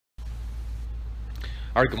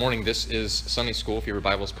All right, good morning. This is Sunday School. If you have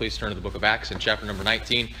your Bibles, please turn to the book of Acts in chapter number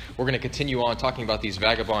 19. We're going to continue on talking about these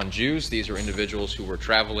vagabond Jews. These are individuals who were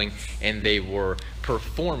traveling and they were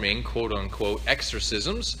performing, quote-unquote,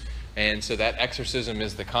 exorcisms. And so that exorcism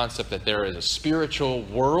is the concept that there is a spiritual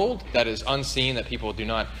world that is unseen, that people do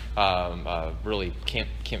not really can't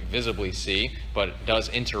visibly see, but it does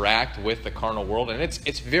interact with the carnal world. And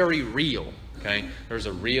it's very real, okay? There's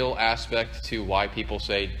a real aspect to why people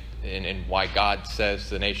say, and why God says to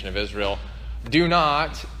the nation of Israel, do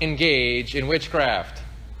not engage in witchcraft.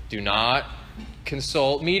 Do not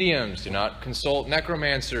consult mediums. Do not consult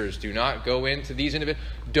necromancers. Do not go into these individuals.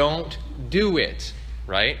 Don't do it,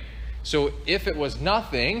 right? So if it was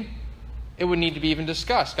nothing, it would need to be even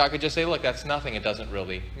discussed. God could just say, look, that's nothing. It doesn't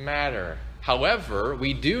really matter. However,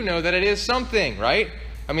 we do know that it is something, right?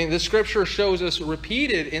 I mean, the scripture shows us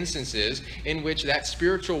repeated instances in which that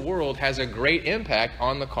spiritual world has a great impact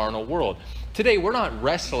on the carnal world. Today, we're not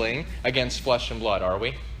wrestling against flesh and blood, are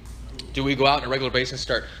we? Do we go out on a regular basis and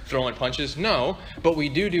start throwing punches? No, but we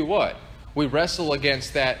do what? We wrestle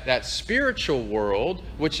against that spiritual world,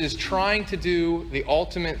 which is trying to do the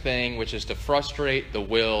ultimate thing, which is to frustrate the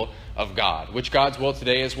will of God. Which God's will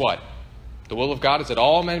today is what? The will of God is that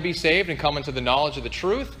all men be saved and come into the knowledge of the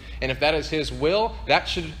truth. And if that is His will, that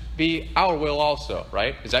should be our will also,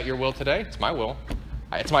 right? Is that your will today? It's my will.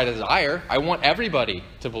 It's my desire. I want everybody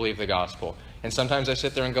to believe the gospel. And sometimes I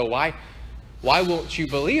sit there and go, why won't you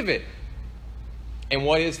believe it? And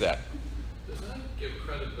what is that? Does that give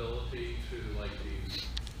credibility to like these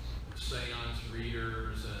seance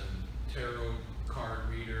readers and tarot card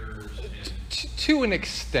readers? To an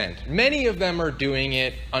extent. Many of them are doing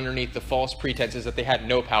it underneath the false pretenses that they had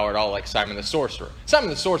no power at all, like Simon the Sorcerer. Simon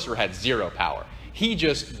the Sorcerer had zero power. He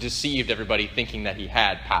just deceived everybody thinking that he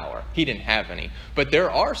had power. He didn't have any. But there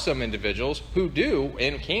are some individuals who do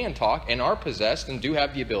and can talk and are possessed and do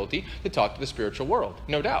have the ability to talk to the spiritual world.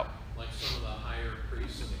 No doubt. Like some of the higher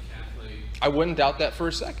priests in the Catholic. I wouldn't doubt that for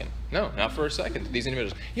a second. No, not for a second. These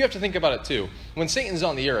individuals. You have to think about it too. When Satan's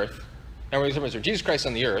on the earth, and when Jesus Christ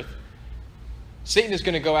on the earth, Satan is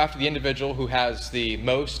going to go after the individual who has the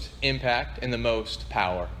most impact and the most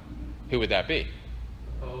power. Who would that be?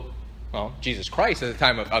 Oh. Well, Jesus Christ at the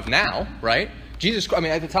time of now, right? At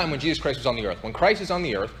the time when Jesus Christ was on the earth. When Christ is on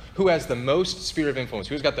the earth, who has the most sphere of influence?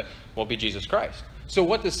 Who's got well, be Jesus Christ. So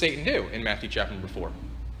what does Satan do in Matthew chapter number 4?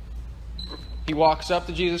 He walks up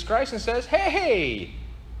to Jesus Christ and says, hey,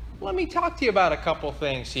 let me talk to you about a couple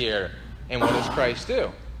things here. And what does Christ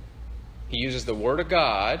do? He uses the Word of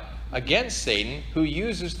God against Satan, who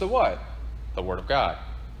uses the what? The Word of God.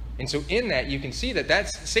 And so in that, you can see that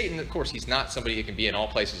that's Satan. Of course, he's not somebody who can be in all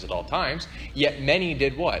places at all times. Yet many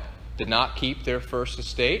did what? Did not keep their first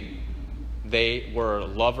estate. They were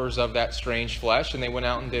lovers of that strange flesh, and they went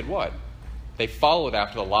out and did what? They followed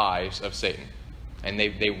after the lies of Satan. And they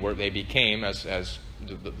became, as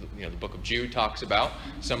the book of Jude talks about,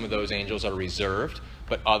 some of those angels are reserved,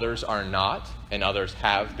 but others are not, and others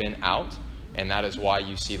have been out. And that is why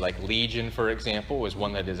you see, like Legion, for example, is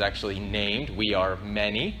one that is actually named. We are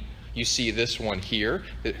many. You see this one here,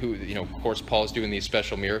 of course, Paul's doing these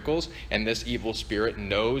special miracles, and this evil spirit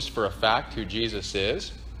knows for a fact who Jesus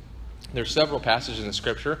is. There's several passages in the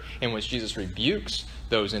Scripture in which Jesus rebukes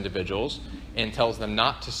those individuals and tells them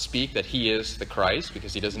not to speak that He is the Christ,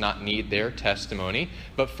 because He does not need their testimony.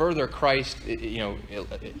 But further, Christ,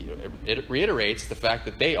 it reiterates the fact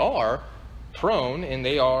that they are prone, and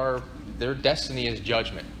their destiny is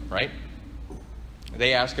judgment, right?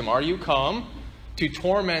 They ask Him, are you come to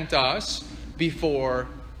torment us before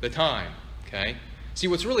the time? Okay? See,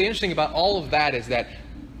 what's really interesting about all of that is that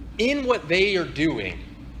in what they are doing,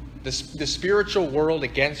 the spiritual world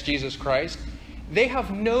against Jesus Christ, they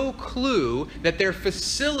have no clue that they're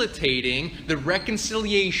facilitating the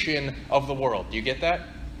reconciliation of the world. Do you get that?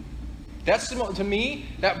 To me,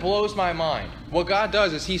 that blows my mind. What God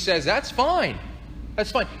does is He says, that's fine.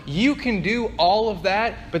 That's fine. You can do all of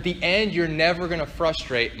that, but the end, you're never going to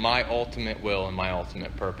frustrate my ultimate will and my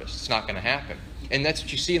ultimate purpose. It's not going to happen. And that's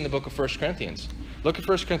what you see in the book of 1 Corinthians. Look at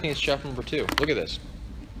 1 Corinthians chapter number 2. Look at this.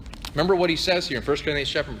 Remember what he says here in 1 Corinthians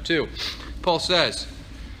chapter number 2. Paul says,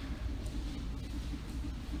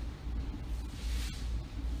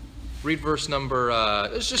 read verse number,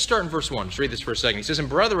 let's just start in verse 1. Just read this for a second. He says, and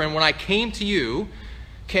brethren, when I came to you,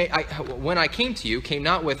 came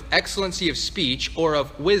not with excellency of speech or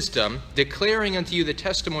of wisdom, declaring unto you the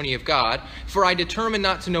testimony of God, for I determined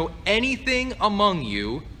not to know anything among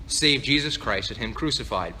you save Jesus Christ and Him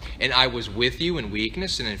crucified. And I was with you in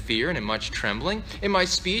weakness and in fear and in much trembling. And my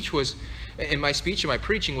speech and my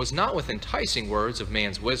preaching was not with enticing words of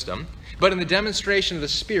man's wisdom, but in the demonstration of the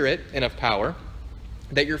Spirit and of power,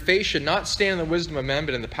 that your faith should not stand in the wisdom of men,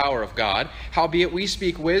 but in the power of God. Howbeit we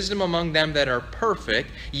speak wisdom among them that are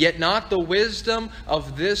perfect, yet not the wisdom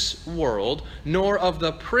of this world, nor of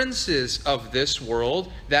the princes of this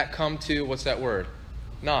world that come to," what's that word?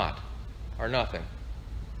 Not, or nothing.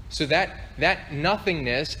 So that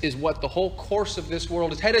nothingness is what the whole course of this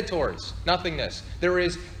world is headed towards. Nothingness. There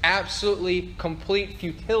is absolutely complete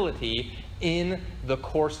futility in the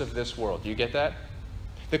course of this world. Do you get that?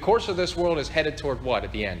 The course of this world is headed toward what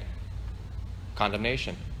at the end?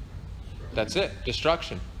 Condemnation. That's it.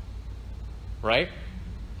 Destruction. Right?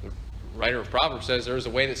 The writer of Proverbs says, "There is a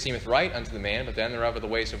way that seemeth right unto the man, but then thereof are the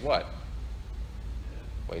ways of" what?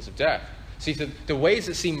 Ways of death. See, the ways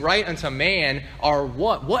that seem right unto man are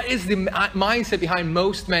what? What is the mindset behind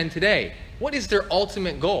most men today? What is their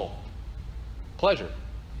ultimate goal? Pleasure.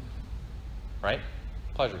 Right?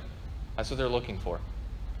 Pleasure. That's what they're looking for.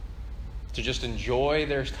 To just enjoy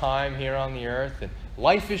their time here on the earth. And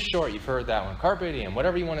life is short. You've heard that one. Carpe diem,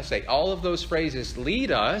 whatever you want to say. All of those phrases lead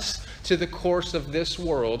us to the course of this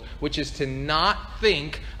world, which is to not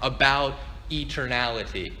think about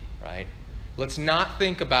eternality. Right? Let's not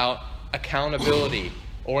think about accountability,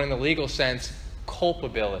 or in the legal sense,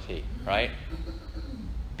 culpability. Right?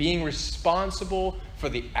 Being responsible for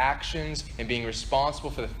the actions and being responsible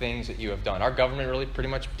for the things that you have done. Our government really pretty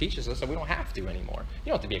much teaches us that we don't have to anymore. You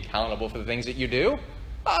don't have to be accountable for the things that you do.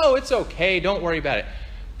 Oh, it's okay. Don't worry about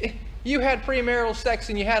it. You had premarital sex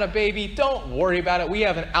and you had a baby. Don't worry about it. We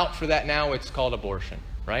have an out for that now. It's called abortion,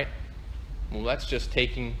 right? Well, that's just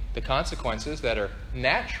taking the consequences that are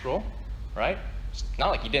natural, right? It's not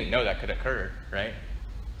like you didn't know that could occur, right?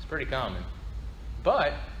 It's pretty common.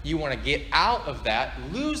 But you want to get out of that,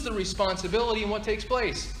 lose the responsibility, and what takes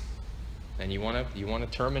place? Then you want to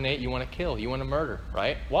terminate, you want to kill, you want to murder,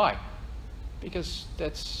 right? Why? Because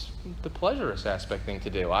that's the pleasurous aspect thing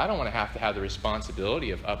to do. I don't want to have the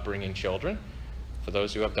responsibility of upbringing children. For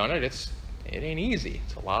those who have done it, it ain't easy.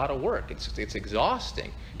 It's a lot of work. It's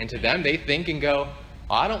exhausting. And to them, they think and go,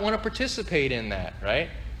 I don't want to participate in that, right?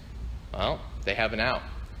 Well, they have an out.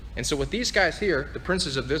 And so with these guys here, the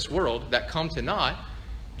princes of this world that come to naught,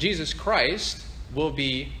 Jesus Christ will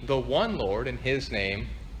be the one Lord and his name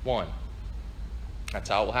one. That's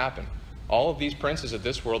how it will happen. All of these princes of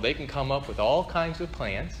this world, they can come up with all kinds of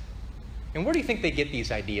plans. And where do you think they get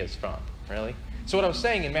these ideas from, really? So what I was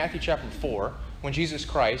saying in Matthew chapter 4, when Jesus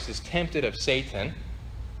Christ is tempted of Satan,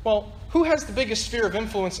 well, who has the biggest sphere of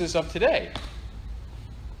influences of today?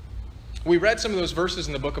 We read some of those verses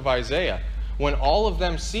in the book of Isaiah. When all of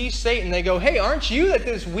them see Satan, they go, hey, aren't you that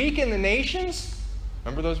is weaken the nations?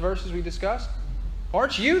 Remember those verses we discussed?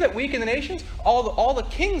 Aren't you that weaken the nations? All the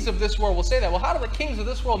kings of this world will say that. Well, how do the kings of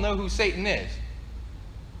this world know who Satan is?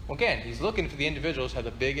 Well, again, he's looking for the individuals who have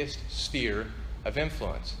the biggest sphere of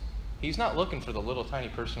influence. He's not looking for the little tiny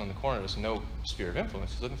person on the corner with no sphere of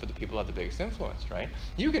influence. He's looking for the people who have the biggest influence, right?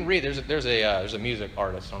 You can read, there's a music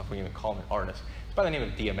artist, I don't know if we even call him an artist. It's by the name of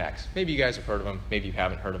DMX. Maybe you guys have heard of him. Maybe you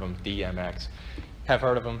haven't heard of him. DMX. Have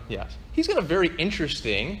heard of him? Yes. He's got a very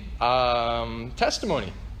interesting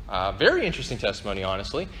testimony. Very interesting testimony,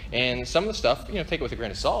 honestly. And some of the stuff, take it with a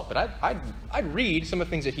grain of salt. But I'd read some of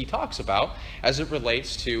the things that he talks about as it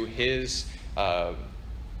relates to his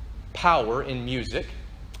power in music.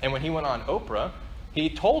 And when he went on Oprah, he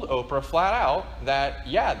told Oprah flat out that,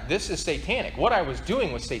 yeah, this is satanic. What I was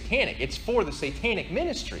doing was satanic. It's for the satanic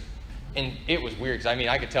ministry. And it was weird, because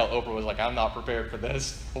I could tell Oprah was like, I'm not prepared for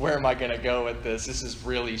this. Where am I going to go with this? This is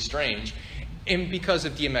really strange. And because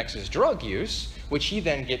of DMX's drug use, which he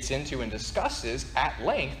then gets into and discusses at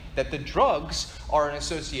length, that the drugs are in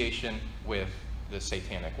association with the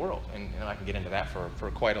satanic world. And I can get into that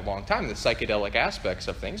for quite a long time, the psychedelic aspects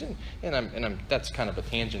of things. And that's kind of a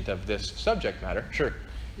tangent of this subject matter. Sure.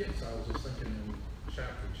 Yes, I was just thinking in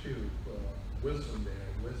chapter 2, wisdom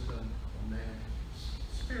there, wisdom on man's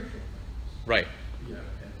spiritual things. Right. Yeah,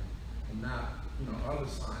 and not, other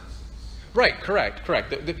sciences. Right, correct.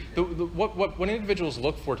 What individuals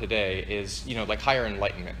look for today is, like higher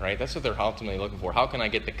enlightenment, right? That's what they're ultimately looking for. How can I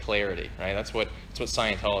get the clarity, right? That's what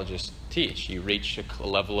Scientologists teach. You reach a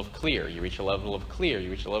level of clear. You reach a level of clear. You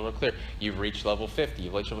reach a level of clear. You've reached level 50.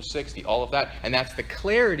 You've reached level 60. All of that. And that's the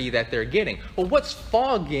clarity that they're getting. Well, what's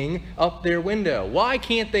fogging up their window? Why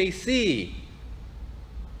can't they see?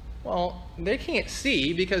 Well, they can't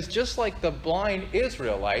see because just like the blind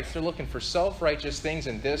Israelites, they're looking for self-righteous things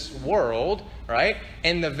in this world, right?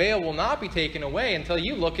 And the veil will not be taken away until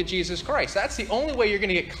you look at Jesus Christ. That's the only way you're going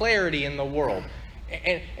to get clarity in the world.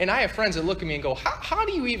 And I have friends that look at me and go, how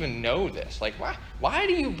do you even know this? Like, why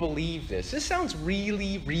do you believe this? This sounds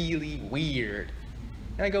really, really weird.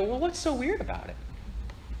 And I go, well, what's so weird about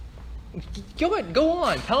it? Go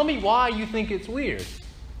on. Tell me why you think it's weird.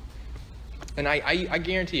 And I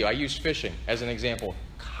guarantee you, I use fishing as an example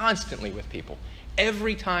constantly with people.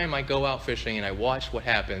 Every time I go out fishing and I watch what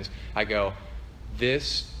happens, I go,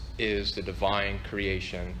 this is the divine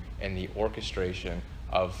creation and the orchestration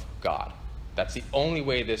of God. That's the only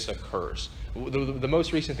way this occurs. The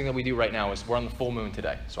most recent thing that we do right now is we're on the full moon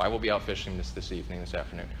today. So I will be out fishing this evening, this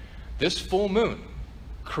afternoon. This full moon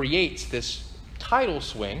creates this tidal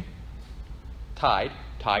swing, tide,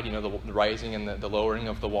 you know, the rising and the lowering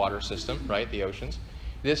of the water system, right, the oceans.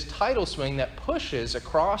 This tidal swing that pushes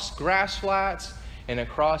across grass flats and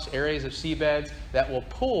across areas of seabeds that will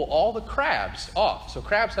pull all the crabs off. So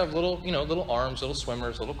crabs have little arms, little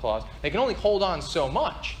swimmers, little claws. They can only hold on so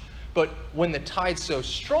much. But when the tide's so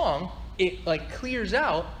strong, it like clears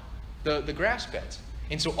out the grass beds.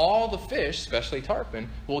 And so all the fish, especially tarpon,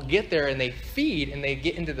 will get there and they feed and they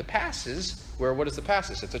get into the passes where, what is the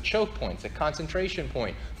passes? It's a choke point, it's a concentration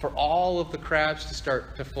point for all of the crabs to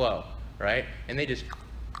start to flow, right? And they just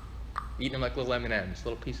eat them like little M&Ms,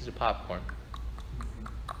 little pieces of popcorn.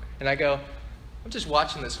 And I go, I'm just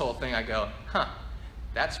watching this whole thing, I go,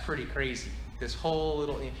 that's pretty crazy. This whole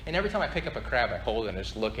little, and every time I pick up a crab, I hold it and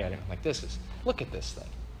just look at it. I'm like, look at this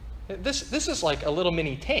thing. This is like a little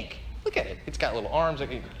mini tank. Look at it. It's got little arms.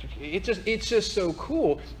 It's just so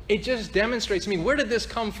cool. It just demonstrates to me, where did this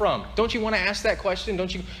come from? Don't you want to ask that question?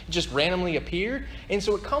 Don't you just randomly appear? And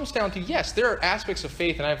so it comes down to, yes, there are aspects of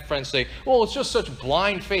faith, and I have friends say, well, it's just such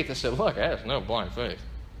blind faith. I said, look, there's no blind faith.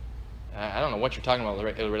 I don't know what you're talking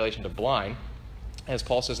about in relation to blind. As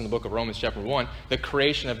Paul says in the book of Romans chapter 1, the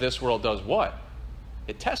creation of this world does what?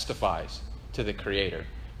 It testifies to the Creator.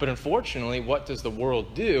 But unfortunately, what does the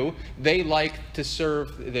world do? They like to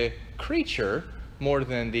serve the creature more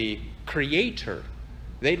than the Creator.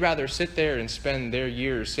 They'd rather sit there and spend their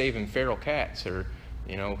years saving feral cats, or,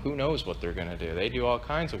 who knows what they're going to do. They do all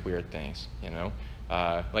kinds of weird things,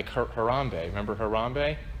 like Harambe. Remember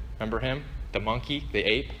Harambe? Remember him? The monkey, the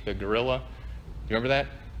ape, the gorilla. You remember that?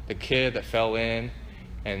 The kid that fell in,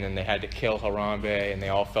 and then they had to kill Harambe, and they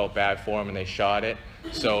all felt bad for him, and they shot it.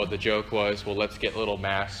 So the joke was, well, let's get little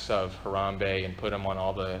masks of Harambe and put them on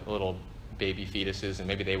all the little baby fetuses, and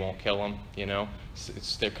maybe they won't kill them,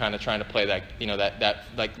 they're kind of trying to play that,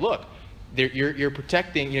 like, look, you're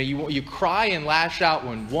protecting, you cry and lash out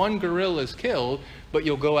when one gorilla is killed, but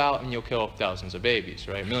you'll go out and you'll kill thousands of babies,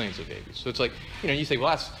 right? Millions of babies. So it's like, you say,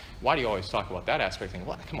 well, why do you always talk about that aspect?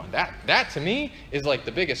 Well, come on, that to me is like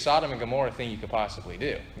the biggest Sodom and Gomorrah thing you could possibly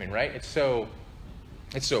do. I mean, right? It's so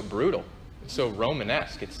brutal. It's so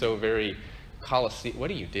Romanesque. It's so very Colosseum. What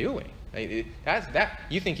are you doing?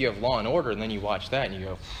 You think you have Law and Order, and then you watch that and you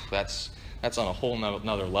go, that's on a whole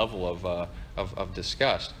another level of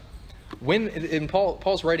disgust. When in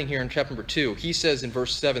Paul's writing here in chapter number 2, he says in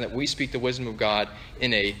verse 7 that we speak the wisdom of God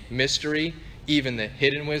in a mystery, even the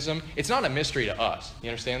hidden wisdom. It's not a mystery to us. You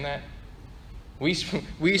understand that? We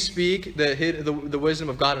speak the wisdom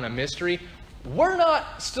of God in a mystery. We're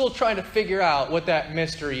not still trying to figure out what that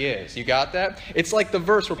mystery is. You got that? It's like the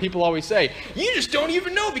verse where people always say, you just don't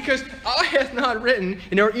even know because eye hath not written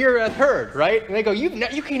and our ear hath heard, right? And they go, you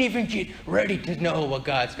can't even get ready to know what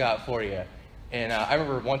God's got for you. And I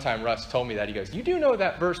remember one time Russ told me that. He goes, you do know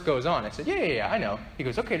that verse goes on. I said, yeah, I know. He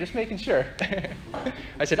goes, okay, just making sure.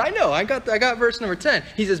 I said, I know. I got verse number 10.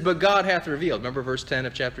 He says, but God hath revealed. Remember verse 10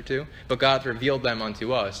 of chapter 2? But God hath revealed them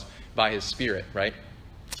unto us by his Spirit, right?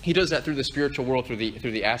 He does that through the spiritual world, through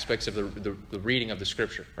the aspects of the reading of the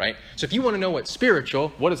Scripture, right? So if you want to know what's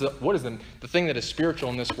spiritual, what is the thing that is spiritual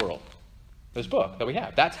in this world? This book that we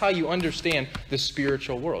have. That's how you understand the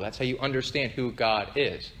spiritual world. That's how you understand who God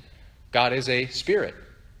is. God is a spirit.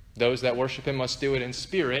 Those that worship him must do it in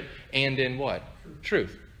spirit and in what?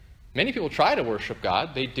 Truth. Many people try to worship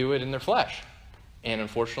God. They do it in their flesh. And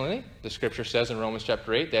unfortunately, the Scripture says in Romans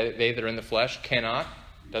chapter 8 that they that are in the flesh cannot,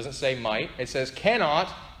 doesn't say might, it says cannot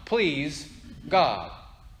please God.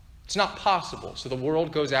 It's not possible. So the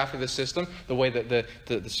world goes after the system. The way that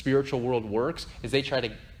the spiritual world works is they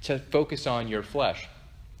try to focus on your flesh.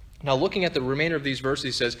 Now, looking at the remainder of these verses,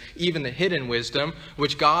 he says, even the hidden wisdom,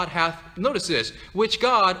 which God hath, notice this, which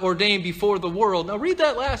God ordained before the world. Now, read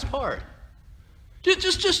that last part.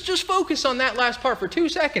 Just focus on that last part for 2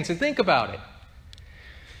 seconds and think about it.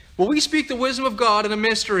 Well, we speak the wisdom of God in a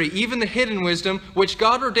mystery, even the hidden wisdom, which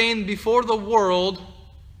God ordained before the world.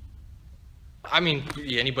 I mean,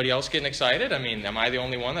 anybody else getting excited? I mean, am I the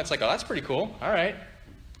only one that's like, oh, that's pretty cool. All right.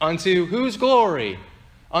 Unto whose glory?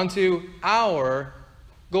 Unto our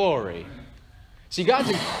glory. See, God's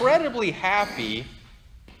incredibly happy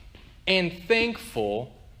and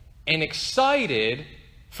thankful and excited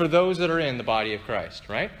for those that are in the body of Christ,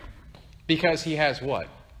 right? Because he has what?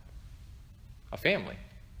 A family.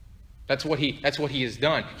 That's what he has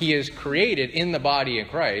done. He has created in the body of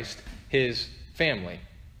Christ his family.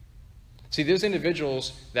 See, those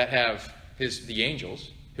individuals that have the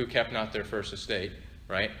angels who kept not their first estate,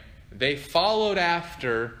 right? They followed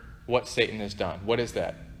after what Satan has done. What is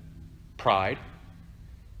that? Pride,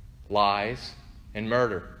 lies, and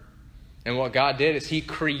murder. And what God did is he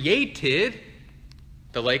created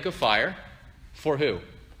the lake of fire for who?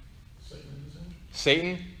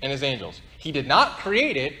 Satan and his angels. He did not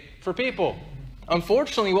create it for people.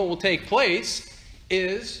 Unfortunately, what will take place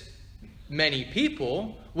is many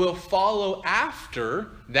people will follow after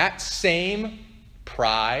that same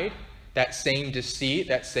pride, that same deceit,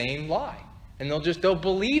 that same lie. And they'll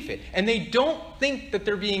believe it. And they don't think that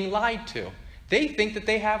they're being lied to. They think that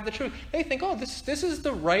they have the truth. They think, oh, this is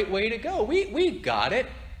the right way to go. We got it.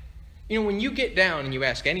 You know, when you get down and you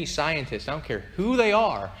ask any scientist, I don't care who they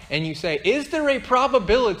are, and you say, is there a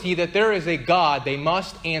probability that there is a God? They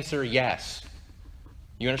must answer yes.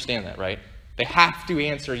 You understand that, right? They have to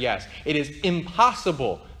answer yes. It is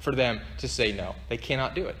impossible for them to say no. They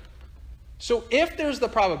cannot do it. So if there's the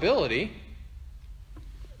probability,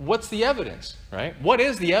 what's the evidence, right? What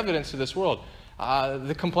is the evidence to this world?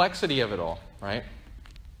 The complexity of it all, right?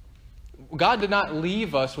 God did not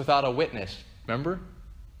leave us without a witness, remember?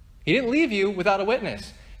 He didn't leave you without a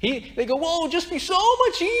witness. They go, well, it would just be so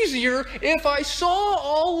much easier if I saw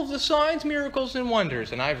all of the signs, miracles, and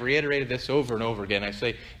wonders. And I've reiterated this over and over again. I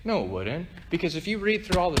say, no, it wouldn't. Because if you read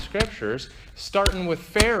through all the scriptures, starting with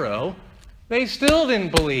Pharaoh, they still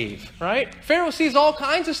didn't believe, right? Pharaoh sees all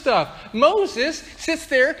kinds of stuff. Moses sits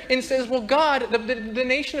there and says, well, God, the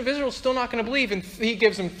nation of Israel is still not going to believe. And he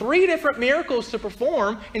gives them 3 different miracles to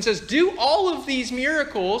perform and says, do all of these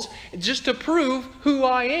miracles just to prove who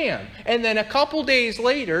I am. And then a couple days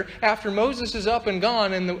later, after Moses is up and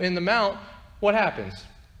gone in the mount, what happens?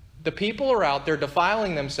 The people are out there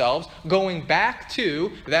defiling themselves, going back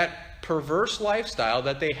to that perverse lifestyle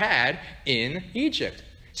that they had in Egypt.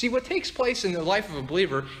 See, what takes place in the life of a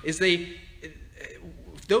believer is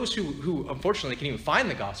those who unfortunately can even find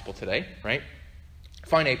the gospel today, right?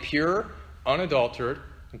 Find a pure, unadulterated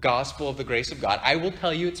gospel of the grace of God. I will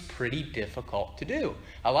tell you it's pretty difficult to do.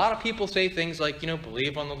 A lot of people say things like,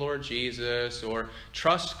 believe on the Lord Jesus, or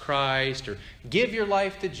trust Christ, or give your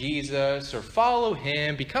life to Jesus, or follow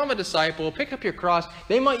him, become a disciple, pick up your cross.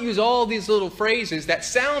 They might use all these little phrases that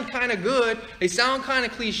sound kind of good, they sound kind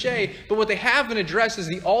of cliche, but what they haven't addressed is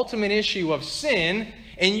the ultimate issue of sin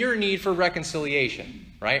and your need for reconciliation,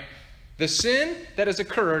 right? The sin that has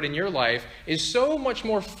occurred in your life is so much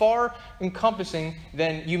more far encompassing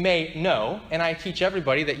than you may know. And I teach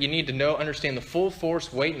everybody that you need to understand the full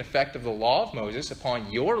force, weight, and effect of the law of Moses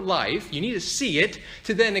upon your life. You need to see it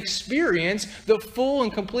to then experience the full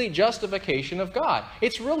and complete justification of God.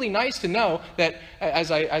 It's really nice to know that,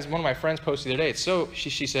 as one of my friends posted today,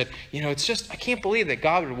 she said, it's just, I can't believe that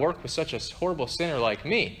God would work with such a horrible sinner like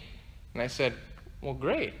me. And I said, well,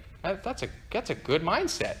 great. That's a good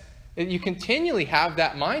mindset. You continually have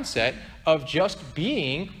that mindset of just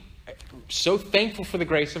being so thankful for the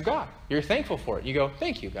grace of God. You're thankful for it. You go,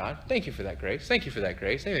 thank you, God. Thank you for that grace. Thank you for that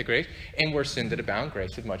grace. Thank you for that grace. And where sin did abound,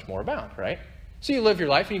 grace did much more abound, right? So you live your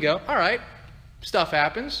life and you go, all right, stuff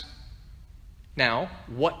happens. Now,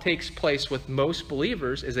 what takes place with most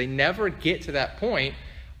believers is they never get to that point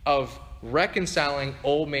of reconciling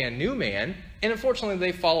old man, new man. And unfortunately,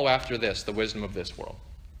 they follow after the wisdom of this world.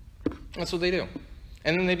 That's what they do.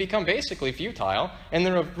 And then they become basically futile, and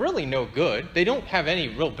they're really no good. They don't have any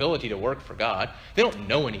real ability to work for God. They don't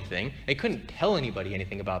know anything. They couldn't tell anybody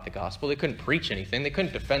anything about the gospel. They couldn't preach anything. They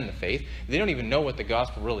couldn't defend the faith. They don't even know what the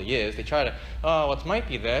gospel really is. They try to, it might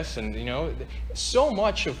be this, and so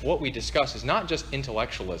much of what we discuss is not just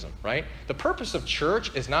intellectualism, right? The purpose of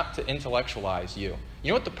church is not to intellectualize you. You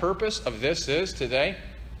know what the purpose of this is today?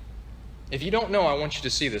 If you don't know, I want you to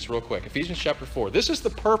see this real quick. Ephesians chapter 4. This is the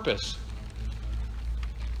purpose.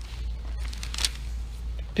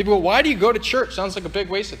 People go, why do you go to church? Sounds like a big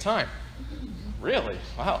waste of time. Really?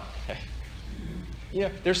 Wow.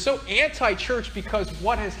 They're so anti-church because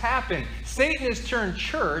what has happened? Satan has turned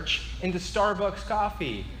church into Starbucks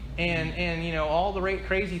coffee and all the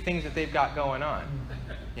crazy things that they've got going on.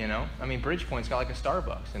 Bridgepoint's got like a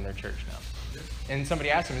Starbucks in their church now. And somebody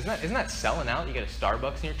asked him, isn't that selling out? You get a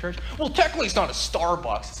Starbucks in your church? Well, technically it's not a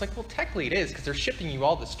Starbucks. It's like, well, technically it is, because they're shipping you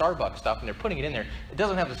all the Starbucks stuff and they're putting it in there. It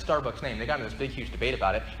doesn't have the Starbucks name. They got into this big, huge debate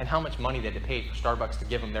about it and how much money they had to pay for Starbucks to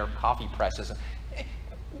give them their coffee presses.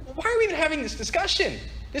 Why are we even having this discussion?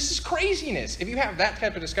 This is craziness if you have that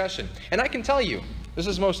type of discussion. And I can tell you, this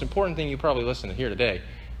is the most important thing you probably listen to here today.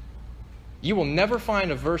 You will never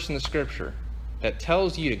find a verse in the Scripture that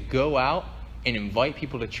tells you to go out and invite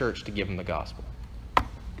people to church to give them the gospel.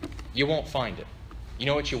 You won't find it. You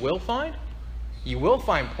know what you will find? You will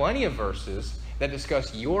find plenty of verses that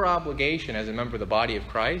discuss your obligation as a member of the body of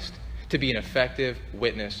Christ to be an effective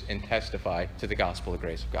witness and testify to the gospel of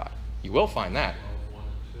grace of God. You will find that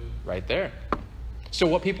right there. So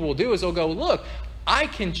what people will do is they'll go, look, I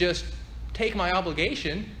can just take my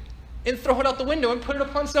obligation and throw it out the window and put it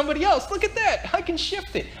upon somebody else. Look at that. I can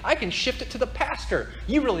shift it. I can shift it to the pastor.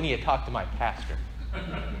 You really need to talk to my pastor.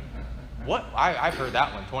 What? I've heard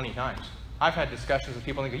that one 20 times. I've had discussions with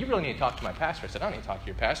people and they go, you really need to talk to my pastor. I said, I don't need to talk to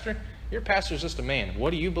your pastor. Your pastor is just a man. What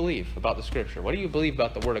do you believe about the Scripture? What do you believe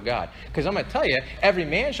about the Word of God? Because I'm going to tell you, every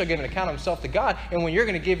man shall give an account of himself to God. And when you're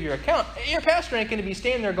going to give your account, your pastor ain't going to be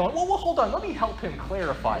standing there going, well, hold on. Let me help him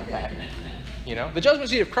clarify that. You know, the judgment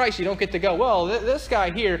seat of Christ, you don't get to go, well, this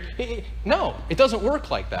guy here. No, it doesn't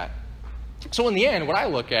work like that. So in the end, what I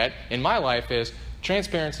look at in my life is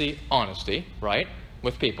transparency, honesty, right,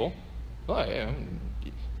 with people. Well,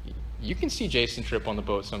 you can see Jason trip on the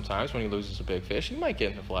boat sometimes when he loses a big fish. He might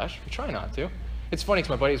get in the flesh. We try not to. It's funny because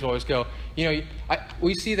my buddies will always go, you know,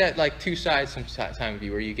 we see that like two sides sometimes of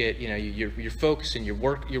you where you get, you know, you're focused and you're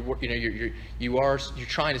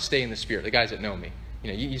trying to stay in the Spirit. The guys that know me.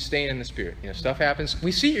 You know, you staying in the Spirit. You know, stuff happens.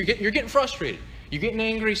 We see you're getting frustrated. You're getting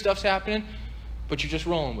angry. Stuff's happening, but you're just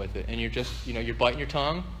rolling with it, and you're just, you know, you're biting your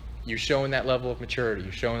tongue. You're showing that level of maturity.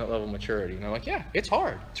 You're showing that level of maturity. And I'm like, yeah, it's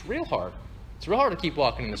hard. It's real hard. It's real hard to keep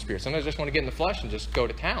walking in the Spirit. Sometimes I just want to get in the flesh and just go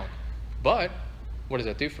to town. But what does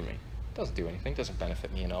that do for me? It doesn't do anything. It doesn't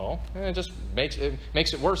benefit me at all. And it just makes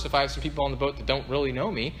it worse if I have some people on the boat that don't really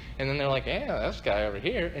know me, and then they're like, yeah, this guy over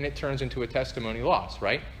here, and it turns into a testimony loss,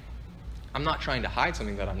 right? I'm not trying to hide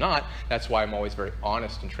something that I'm not. That's why I'm always very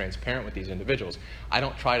honest and transparent with these individuals. I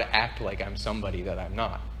don't try to act like I'm somebody that I'm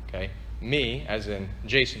not, okay? Me, as in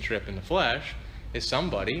Jason Tripp in the flesh, is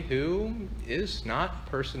somebody who is not a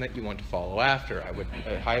person that you want to follow after. I would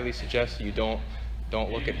highly suggest you don't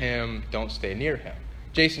look at him, don't stay near him.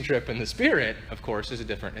 Jason Tripp in the Spirit, of course, is a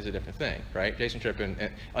different thing, right? Jason Tripp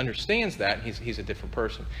understands that, and he's a different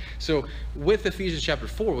person. So with Ephesians chapter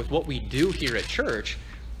 4, with what we do here at church,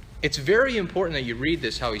 it's very important that you read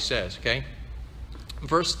this how he says, okay?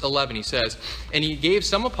 Verse 11, he says, and he gave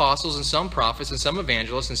some apostles and some prophets and some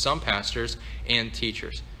evangelists and some pastors and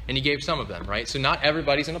teachers. And he gave some of them, right? So not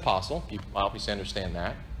everybody's an apostle. You obviously understand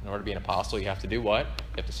that. In order to be an apostle, you have to do what?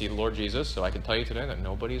 You have to see the Lord Jesus. So I can tell you today that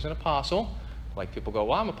nobody's an apostle. Like people go,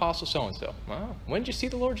 well, I'm apostle so-and-so. Well, when did you see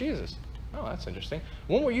the Lord Jesus? Oh, that's interesting.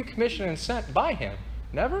 When were you commissioned and sent by him?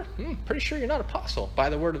 Never? Pretty sure you're not apostle by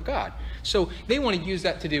the word of God. So they want to use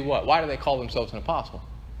that to do what? Why do they call themselves an apostle?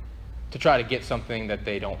 To try to get something that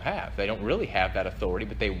they don't have. They don't really have that authority,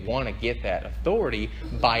 but they want to get that authority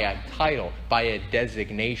by a title, by a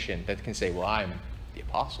designation that can say, well, I'm the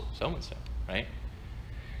apostle, so-and-so, right?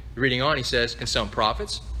 Reading on, he says, and some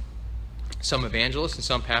prophets, some evangelists, and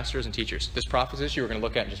some pastors and teachers. This prophecy we're going to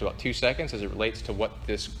look at in just about 2 seconds as it relates to what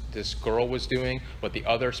this girl was doing, what the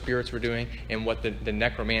other spirits were doing, and what the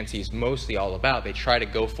necromancy is mostly all about. They try to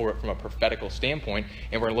go for it from a prophetical standpoint,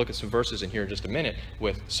 and we're going to look at some verses in here in just a minute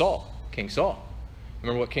with Saul, King Saul.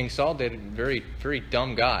 Remember what King Saul did? Very, very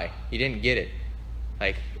dumb guy. He didn't get it.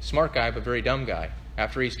 Like, smart guy, but very dumb guy.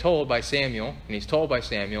 After he's told by Samuel, and he's told by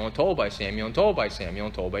Samuel, and told by Samuel, and told by Samuel,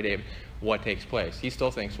 and told by David, what takes place? He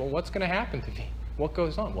still thinks, well, what's going to happen to me? What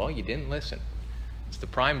goes on? Well, you didn't listen. It's the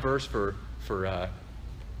prime verse for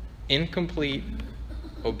incomplete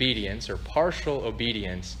obedience or partial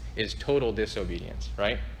obedience is total disobedience,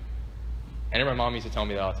 right? And my mom used to tell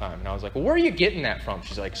me that all the time. And I was like, well, where are you getting that from?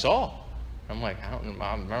 She's like, Saul. I'm like, I don't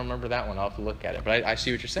remember that one. I'll have to look at it. But I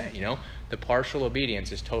see what you're saying, you know? The partial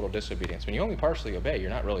obedience is total disobedience. When you only partially obey, you're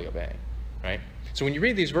not really obeying, right? So when you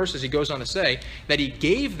read these verses, he goes on to say that he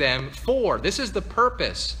gave them for. This is the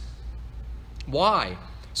purpose. Why?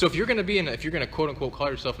 So if you're going to quote unquote call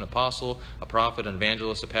yourself an apostle, a prophet, an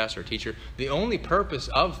evangelist, a pastor, a teacher, the only purpose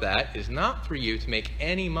of that is not for you to make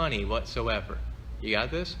any money whatsoever. You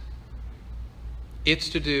got this? It's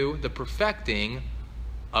to do the perfecting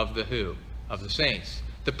of the who? Of the saints.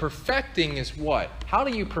 The perfecting is what? How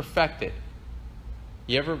do you perfect it?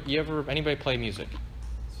 You ever anybody play music?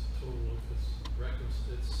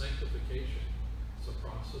 It's sanctification. It's a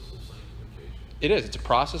process of sanctification. It is. It's a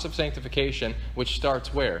process of sanctification which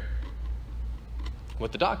starts where?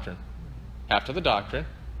 With the doctrine. After the doctrine.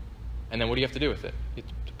 And then what do you have to do with it? You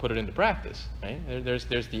have to put it into practice, right?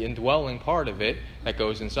 There's the indwelling part of it that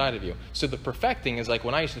goes inside of you. So the perfecting is like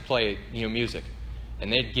when I used to play music.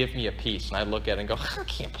 And they'd give me a piece, and I'd look at it and go, I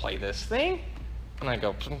can't play this thing. And I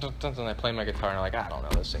go, and I play my guitar, and I'm like, I don't know,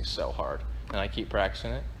 this thing's so hard. And I keep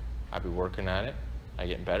practicing it. I'd be working at it. I'd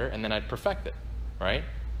get better, and then I'd perfect it, right?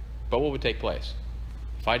 But what would take place?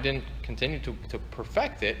 If I didn't continue to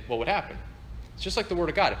perfect it, what would happen? It's just like the Word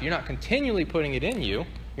of God. If you're not continually putting it in you,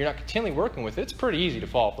 you're not continually working with it, it's pretty easy to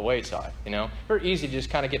fall off the wayside, you know? Very easy to just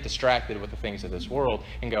kind of get distracted with the things of this world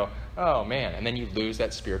and go, oh, man, and then you lose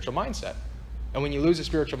that spiritual mindset. And when you lose a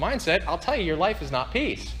spiritual mindset, I'll tell you, your life is not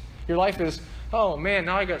peace. Your life is, oh, man,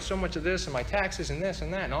 now I got so much of this and my taxes and this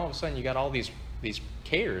and that, and all of a sudden you got all these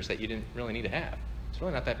cares that you didn't really need to have. It's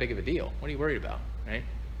really not that big of a deal. What are you worried about, right?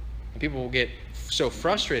 And people will get so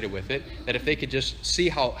frustrated with it that if they could just see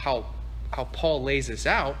how Paul lays this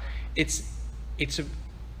out, it's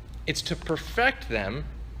to perfect them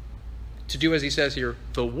to do, as he says here,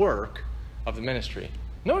 the work of the ministry.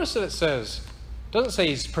 Notice that it doesn't say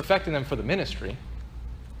he's perfecting them for the ministry.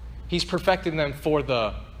 He's perfecting them for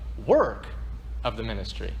the work of the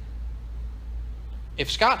ministry. If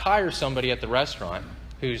Scott hires somebody at the restaurant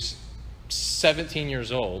who's 17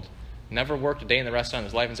 years old, never worked a day in the restaurant in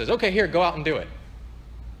his life, and says, okay, here, go out and do it,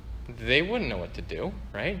 they wouldn't know what to do,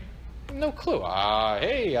 right? No clue.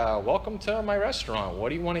 Hey, welcome to my restaurant. What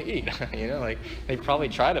do you want to eat? You know, like, they probably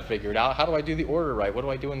try to figure it out. How do I do the order right? What do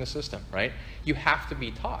I do in the system, right? You have to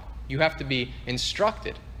be taught. You have to be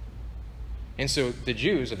instructed. And so the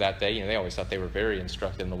Jews of that day, you know, they always thought they were very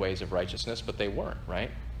instructed in the ways of righteousness, but they weren't,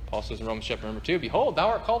 right? Paul says in Romans chapter 2, behold, thou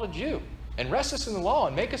art called a Jew, and restest in the law,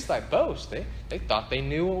 and makest thy boast. They thought they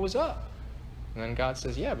knew what was up. And then God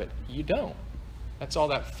says, yeah, but you don't. That's all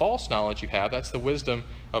that false knowledge you have. That's the wisdom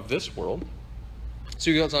of this world.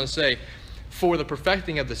 So he goes on to say, for the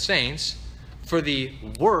perfecting of the saints, for the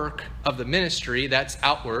work of the ministry, that's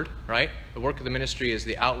outward, right? The work of the ministry is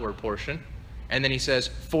the outward portion. And then he says,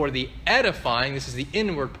 for the edifying, this is the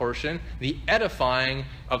inward portion, the edifying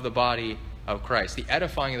of the body of Christ. The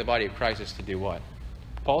edifying of the body of Christ is to do what?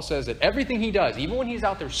 Paul says that everything he does, even when he's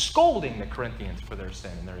out there scolding the Corinthians for their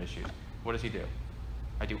sin and their issues, what does he do?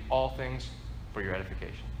 I do all things for your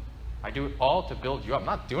edification. I do it all to build you up. I'm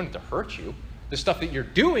not doing it to hurt you. The stuff that you're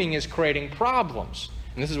doing is creating problems.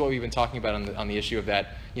 And this is what we've been talking about on the issue of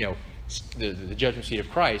that, you know, the judgment seat of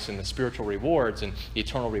Christ and the spiritual rewards and the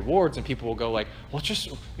eternal rewards. And people will go like, well, it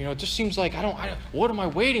just seems like I don't, what am I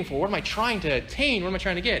waiting for? What am I trying to attain? What am I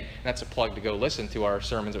trying to get? And that's a plug to go listen to our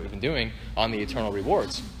sermons that we've been doing on the eternal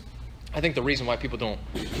rewards. I think the reason why people don't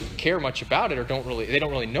care much about it or they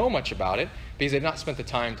don't really know much about it because they've not spent the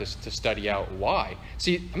time to study out why.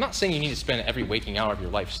 See, I'm not saying you need to spend every waking hour of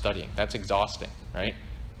your life studying. That's exhausting, right?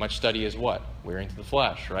 Much study is what? Wearing to the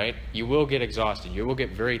flesh, right? You will get exhausted. You will get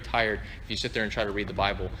very tired if you sit there and try to read the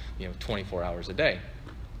Bible, 24 hours a day.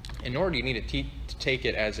 And nor do you need to take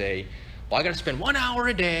it as I got to spend 1 hour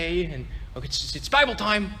a day, and okay, it's Bible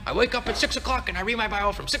time. I wake up at 6 o'clock and I read my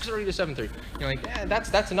Bible from 6:30 to 7:30. You're like,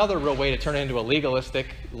 that's another real way to turn it into a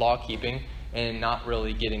legalistic law keeping and not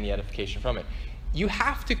really getting the edification from it. You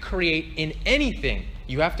have to create in anything.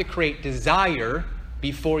 You have to create desire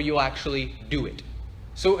before you actually do it.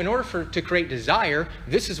 So in order to create desire,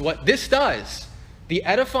 this is what this does. The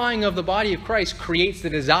edifying of the body of Christ creates the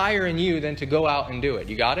desire in you then to go out and do it.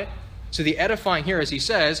 You got it? So the edifying here, as he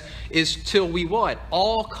says, is till we what?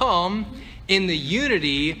 All come in the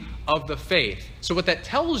unity of the faith. So what that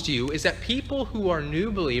tells you is that people who are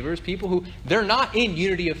new believers, people who, they're not in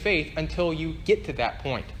unity of faith until you get to that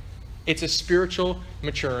point. It's a spiritual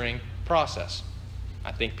maturing process.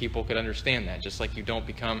 I think people could understand that. Just like you don't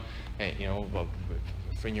become,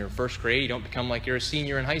 when you're in first grade, you don't become like you're a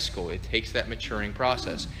senior in high school. It takes that maturing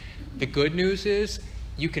process. The good news is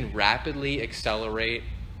you can rapidly accelerate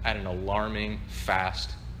at an alarming,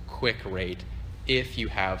 fast, quick rate if you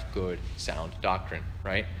have good, sound doctrine,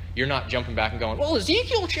 right? You're not jumping back and going, well,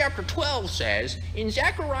 Ezekiel chapter 12 says, in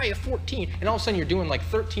Zechariah 14, and all of a sudden you're doing like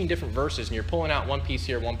 13 different verses, and you're pulling out one piece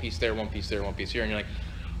here, one piece there, one piece there, one piece here, and you're like,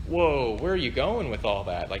 whoa, where are you going with all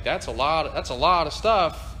that? Like, that's a lot of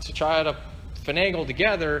stuff to try to finagle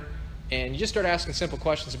together, and you just start asking simple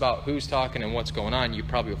questions about who's talking and what's going on, you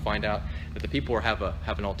probably will find out that the people have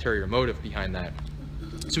an ulterior motive behind that.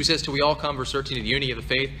 So he says, till we all come, verse 13, to the unity of the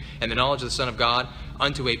faith and the knowledge of the Son of God,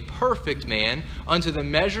 unto a perfect man, unto the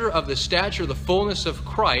measure of the stature of the fullness of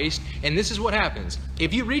Christ. And this is what happens.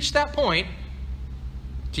 If you reach that point,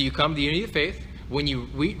 till you come to the unity of the faith, when you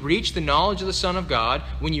reach the knowledge of the Son of God,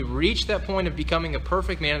 when you reach that point of becoming a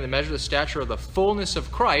perfect man in the measure of the stature of the fullness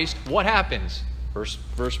of Christ, what happens? Verse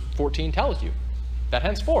 14 tells you that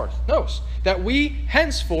henceforth, notice, that we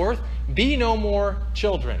henceforth be no more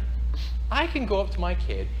children. I can go up to my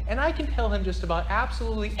kid and I can tell him just about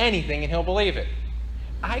absolutely anything and he'll believe it.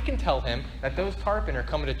 I can tell him that those tarpon are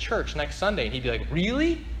coming to church next Sunday, and he'd be like,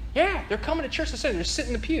 really? Yeah, they're coming to church this Sunday. They're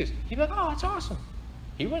sitting in the pews. He'd be like, oh, that's awesome.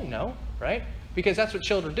 He wouldn't know, right? Because that's what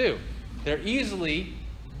children do. They're easily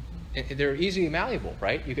malleable,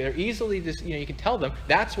 right? They're easily just, you can tell them.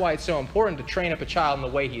 That's why it's so important to train up a child in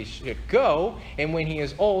the way he should go, and when he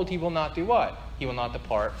is old, he will not do what? He will not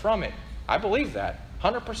depart from it. I believe that,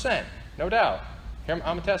 100%, no doubt. Here,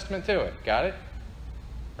 I'm a testament to it. Got it?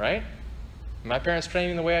 Right? My parents trained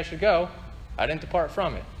me in the way I should go. I didn't depart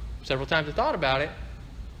from it. Several times I thought about it.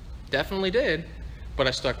 Definitely did. But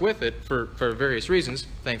I stuck with it for various reasons.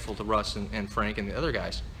 Thankful to Russ and Frank and the other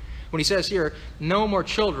guys. When he says here, no more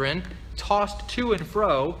children, tossed to and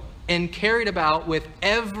fro, and carried about with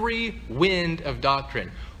every wind of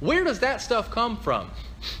doctrine. Where does that stuff come from?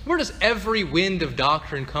 Where does every wind of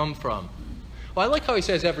doctrine come from? Well, I like how he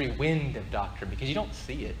says every wind of doctrine, because you don't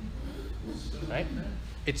see it. Right?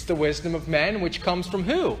 It's the wisdom of men, which comes from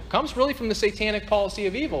who? Comes really from the satanic policy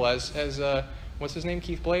of evil, as what's his name,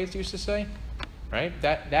 Keith Blades used to say? Right?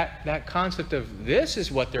 That concept of this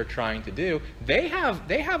is what they're trying to do. They have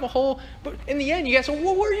a whole, but in the end you guys say,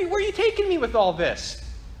 well, where are you taking me with all this?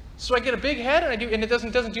 So I get a big head and it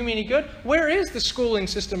doesn't do me any good? Where is the schooling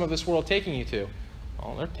system of this world taking you to?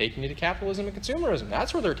 Well, they're taking you to capitalism and consumerism.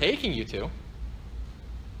 That's where they're taking you to.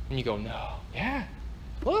 And you go, no, yeah,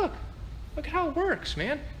 look at how it works,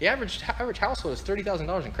 man. The average household has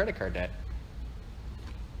 $30,000 in credit card debt.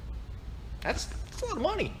 That's a lot of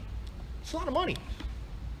money. It's a lot of money.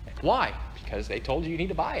 Why? Because they told you need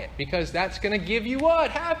to buy it. Because that's going to give you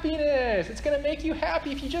what? Happiness. It's going to make you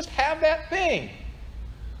happy if you just have that thing.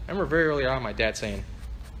 I remember very early on my dad saying,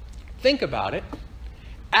 think about it.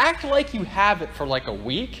 Act like you have it for like a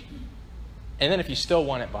week, and then if you still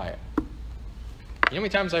want it, buy it. You know how many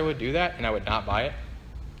times I would do that and I would not buy it?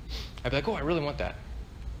 I'd be like, oh, I really want that.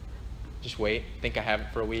 Just wait. Think I have it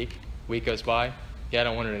for a week. Week goes by. Yeah, I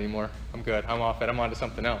don't want it anymore. I'm good. I'm off it. I'm on to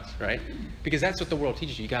something else, right? Because that's what the world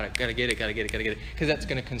teaches you. You gotta get it. Because that's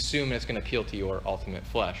going to consume and it's going to appeal to your ultimate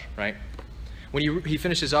flesh, right? When he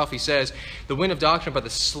finishes off, he says, the wind of doctrine by the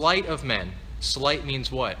sleight of men. Sleight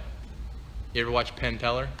means what? You ever watch Penn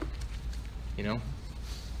Teller? You know?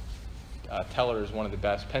 Teller is one of the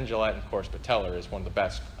best. Penn Jillette, of course, but Teller is one of the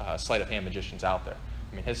best sleight of hand magicians out there.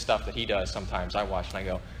 I mean, his stuff that he does sometimes I watch and I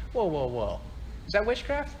go, whoa. Is that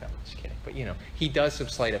witchcraft? No, I'm just kidding. But, he does some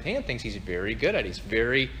sleight of hand things he's very good at. He's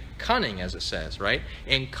very cunning, as it says, right?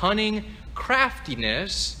 And cunning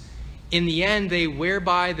craftiness, in the end,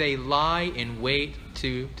 whereby they lie in wait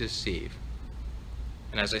to deceive.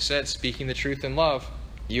 And as I said, speaking the truth in love,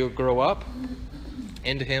 you grow up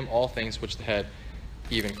into him all things which the head,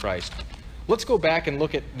 even Christ. Let's go back and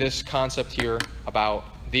look at this concept here about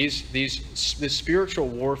this spiritual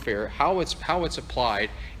warfare, how it's applied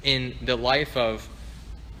in the life of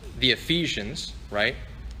the Ephesians, right?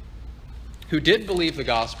 Who did believe the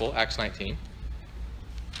gospel, Acts 19,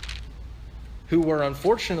 who were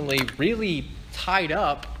unfortunately really tied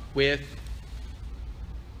up with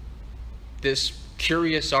this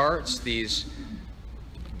curious arts, these,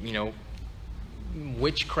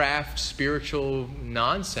 witchcraft, spiritual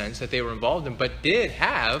nonsense that they were involved in, but did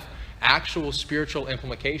have actual spiritual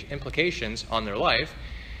implications on their life.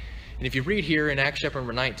 And if you read here in Acts chapter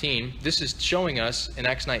number 19, this is showing us in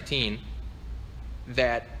Acts 19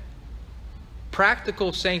 that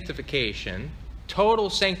practical sanctification, total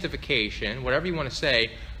sanctification, whatever you want to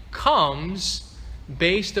say, comes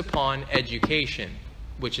based upon education,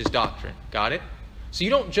 which is doctrine. Got it? So you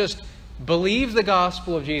don't just believe the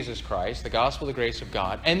gospel of Jesus Christ, the gospel of the grace of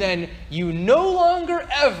God, and then you no longer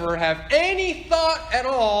ever have any thought at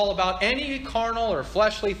all about any carnal or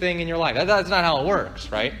fleshly thing in your life. That's not how it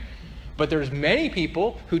works, right? But there's many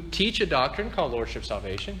people who teach a doctrine called Lordship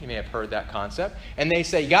Salvation. You may have heard that concept. And they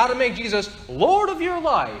say, you got to make Jesus Lord of your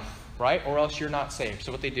life, right? Or else you're not saved.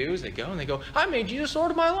 So what they do is they go, I made Jesus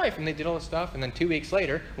Lord of my life. And they did all this stuff. And then 2 weeks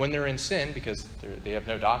later, when they're in sin, because they have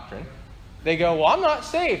no doctrine, they go, well, I'm not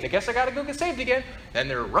saved. I guess I got to go get saved again. Then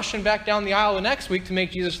they're rushing back down the aisle the next week to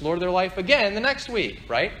make Jesus Lord of their life again the next week,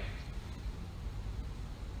 right?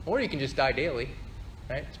 Or you can just die daily,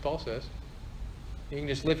 right? As Paul says. You can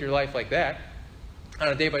just live your life like that on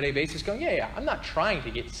a day-by-day basis going, yeah, I'm not trying to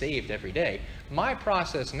get saved every day. My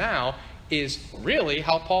process now is really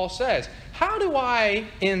how Paul says, how do I,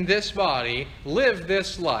 in this body, live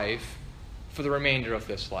this life for the remainder of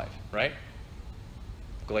this life, right?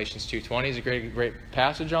 Galatians 2:20 is a great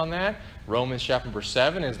passage on that. Romans chapter number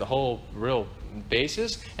 7 is the whole real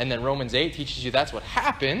basis. And then Romans 8 teaches you that's what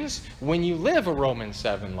happens when you live a Romans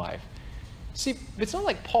 7 life. See, it's not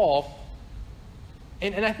like Paul,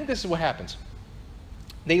 and I think this is what happens.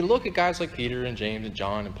 they look at guys like Peter and James and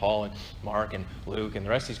John and Paul and Mark and Luke and the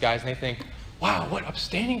rest of these guys, and they think, wow, what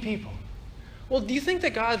upstanding people. Well, do you think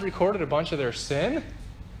that God recorded a bunch of their sin?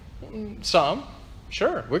 Some.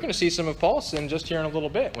 Sure. We're going to see some of Paul's sin just here in a little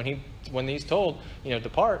bit. When he's told,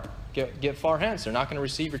 depart, get far hence. They're not going to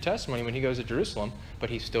receive your testimony when he goes to Jerusalem, but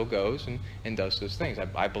he still goes and does those things.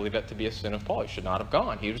 I believe that to be a sin of Paul. He should not have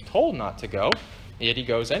gone. He was told not to go, yet he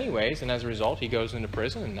goes anyways, and as a result, he goes into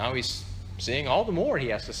prison, and now he's seeing all the more he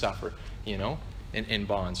has to suffer, in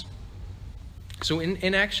bonds. So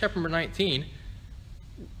in Acts chapter number 19,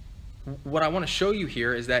 what I want to show you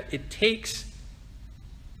here is that it takes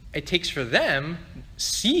for them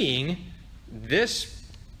seeing this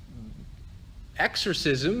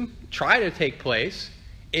exorcism try to take place,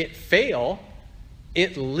 it fail,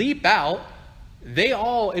 it leap out,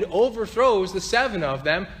 it overthrows the 7 of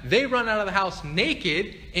them, they run out of the house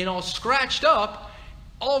naked and all scratched up.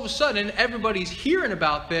 All of a sudden, everybody's hearing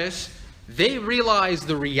about this, they realize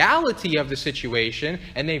the reality of the situation,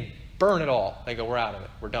 and they burn it all. They go, we're out of it,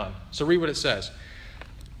 we're done. So read what it says.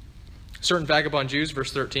 Certain vagabond Jews,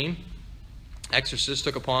 verse 13, exorcists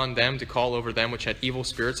took upon them to call over them which had evil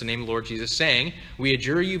spirits in the name of the Lord Jesus, saying, we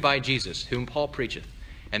adjure you by Jesus, whom Paul preacheth.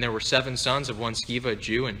 And there were 7 sons of one Sceva, a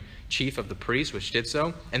Jew, and chief of the priests, which did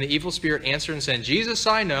so. And the evil spirit answered and said, Jesus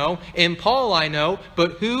I know, and Paul I know,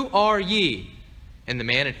 but who are ye? And the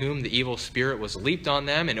man in whom the evil spirit was leaped on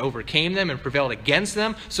them and overcame them and prevailed against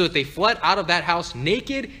them, so that they fled out of that house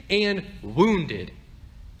naked and wounded.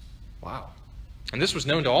 Wow. And this was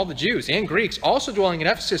known to all the Jews and Greeks also dwelling in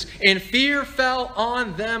Ephesus, and fear fell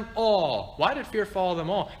on them all. Why did fear fall on them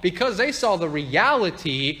all? Because they saw the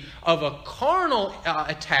reality of a carnal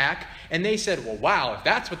attack, and they said, well, wow, if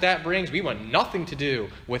that's what that brings, we want nothing to do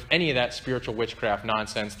with any of that spiritual witchcraft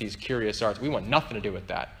nonsense, these curious arts. We want nothing to do with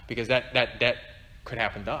that, because that could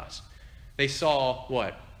happen to us. They saw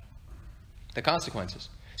what? The consequences.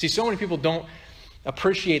 See, so many people don't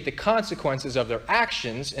appreciate the consequences of their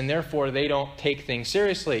actions, and therefore they don't take things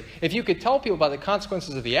seriously. If you could tell people about the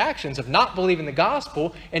consequences of the actions of not believing the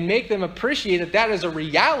gospel and make them appreciate that that is a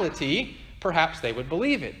reality, perhaps they would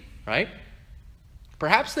believe it, right?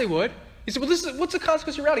 Perhaps they would. You say, well, what's the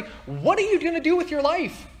consequence of reality? What are you going to do with your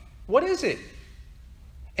life? What is it?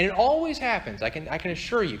 And it always happens. I can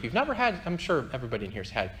assure you, if you've never had, I'm sure everybody in here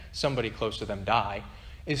has had somebody close to them die.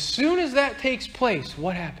 As soon as that takes place,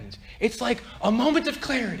 what happens? It's like a moment of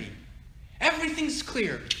clarity. Everything's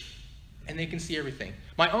clear. And they can see everything.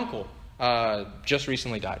 My uncle just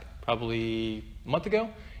recently died, probably a month ago.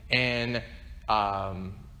 And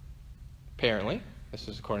apparently, this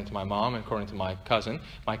is according to my mom and according to my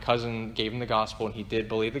cousin gave him the gospel, and he did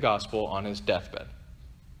believe the gospel on his deathbed.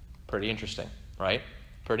 Pretty interesting, right?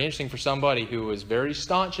 Pretty interesting for somebody who was very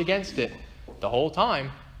staunch against it the whole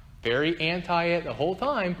time. Very anti it the whole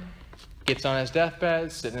time, gets on his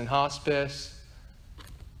deathbed, sitting in hospice,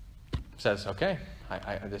 says, "Okay,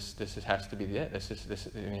 this has to be it.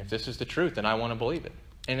 If this is the truth, then I want to believe it."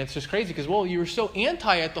 And it's just crazy because, well, you were so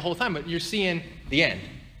anti it the whole time, but you're seeing the end,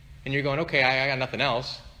 and you're going, "Okay, I got nothing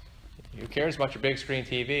else. Who cares about your big screen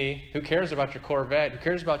TV? Who cares about your Corvette? Who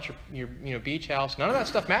cares about your beach house? None of that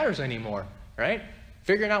stuff matters anymore, right?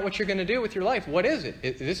 Figuring out what you're going to do with your life. What is it?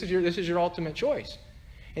 This is your ultimate choice."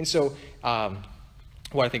 And so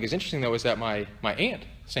what I think is interesting, though, is that my aunt,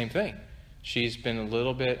 same thing. She's been a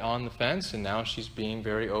little bit on the fence, and now she's being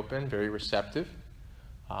very open, very receptive,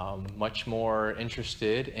 much more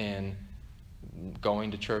interested in going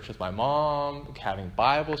to church with my mom, having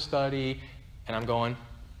Bible study. And I'm going,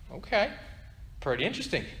 okay, pretty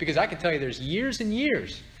interesting. Because I can tell you there's years and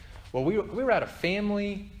years. Well, we were at a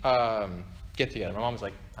family get-together. My mom was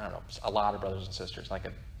like, I don't know, a lot of brothers and sisters, like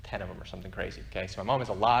 10 of them or something crazy. Okay, so my mom has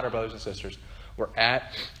a lot of brothers and sisters. We're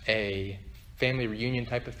at a family reunion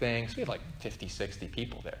type of thing. So we had like 50, 60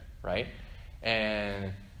 people there, right?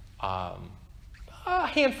 And a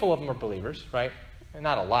handful of them are believers, right?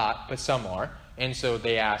 Not a lot, but some are. And so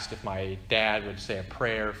they asked if my dad would say a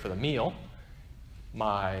prayer for the meal.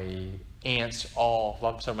 My aunts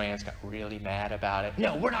some of my aunts got really mad about it.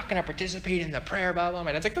 No, we're not going to participate in the prayer, blah, blah, blah.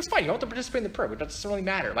 And it's like, that's fine. You don't have to participate in the prayer. It doesn't really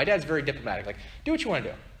matter. My dad's very diplomatic. Like, do what you want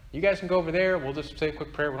to do. You guys can go over there. We'll just say a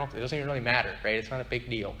quick prayer. It doesn't even really matter, right? It's not a big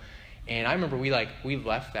deal. And I remember we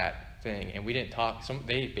left that thing and we didn't talk.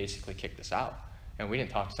 They basically kicked us out. And we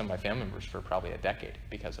didn't talk to some of my family members for probably a decade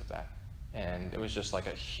because of that. And it was just like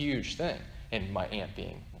a huge thing. And my aunt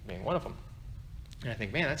being one of them. And I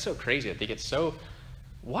think, man, that's so crazy that they get so...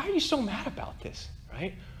 Why are you so mad about this,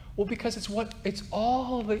 right? Well, because it's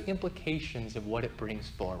all the implications of what it brings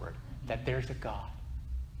forward, that there's a God.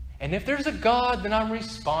 And if there's a God, then I'm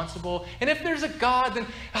responsible. And if there's a God, then,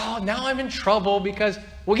 now I'm in trouble because,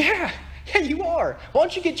 well, yeah, you are. Why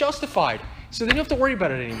don't you get justified? So then you don't have to worry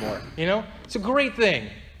about it anymore, It's a great thing.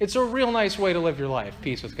 It's a real nice way to live your life,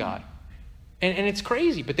 peace with God. And it's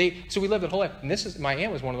crazy, but so we lived that whole life. And my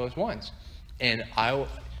aunt was one of those ones. And I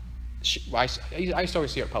used to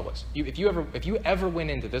always see her at Publix. If you ever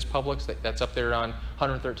went into this Publix that's up there on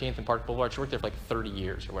 113th and Park Boulevard, she worked there for like 30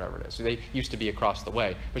 years or whatever it is. So they used to be across the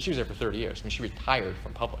way, but she was there for 30 years. I mean, she retired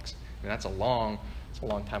from Publix. And that's a long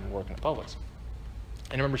time of working at Publix.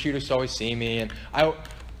 And I remember she used to always see me, and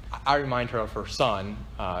I remind her of her son,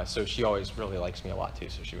 so she always really likes me a lot too.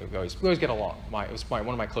 So we always get along. It was one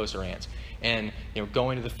of my closer aunts, and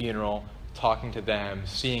going to the funeral, talking to them,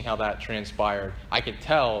 seeing how that transpired, I could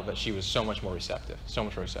tell that she was so much more receptive.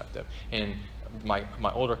 And my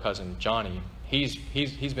older cousin Johnny, he's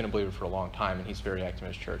been a believer for a long time, and he's very active in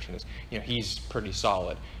his church, and he's pretty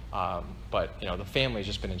solid. But the family's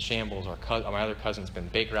just been in shambles. My other cousin's been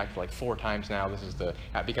Baker Act like 4 times now. This is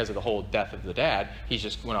because of the whole death of the dad. He's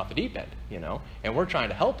just went off the deep end, And we're trying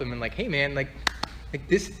to help him, and hey man,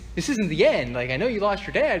 this isn't the end. I know you lost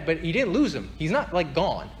your dad, but you didn't lose him. He's not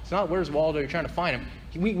gone. It's not where's Waldo. You're trying to find him.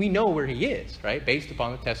 We know where he is, right? Based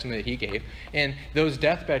upon the testimony that he gave. And those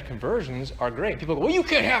deathbed conversions are great. People go, well, you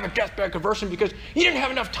can't have a deathbed conversion because you didn't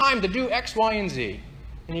have enough time to do X, Y, and Z.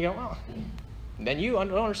 And you go, well, then you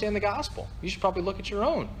don't understand the gospel. You should probably look at your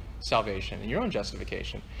own salvation and your own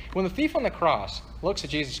justification. When the thief on the cross looks at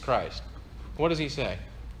Jesus Christ, what does he say?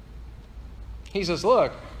 He says,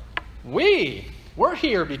 look, we're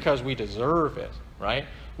here because we deserve it, right?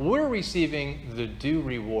 We're receiving the due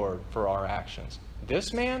reward for our actions.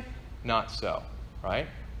 This man, not so, right?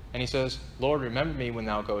 And he says, Lord, remember me when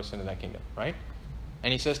thou goest into thy kingdom, right?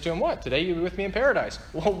 And he says to him, what? Today you'll be with me in paradise.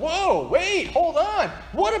 Whoa, wait, hold on.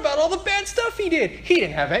 What about all the bad stuff he did? He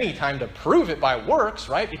didn't have any time to prove it by works,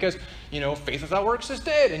 right? Because, faith without works is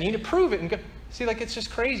dead, and you need to prove it. And see, it's just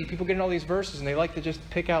crazy. People get in all these verses, and they like to just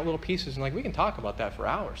pick out little pieces, and we can talk about that for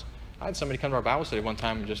hours. I had somebody come to our Bible study one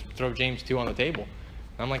time and just throw James 2 on the table.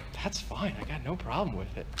 And I'm like, that's fine. I got no problem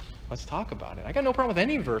with it. Let's talk about it. I got no problem with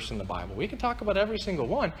any verse in the Bible. We can talk about every single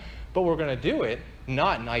one, but we're going to do it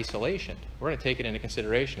not in isolation. We're going to take it into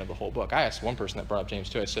consideration of the whole book. I asked one person that brought up James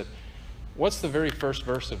 2. I said, what's the very first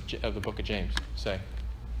verse of the book of James say?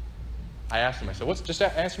 I asked him, I said, just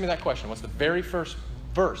answer me that question. What's the very first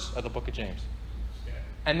verse of the book of James?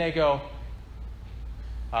 And they go,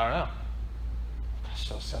 I don't know.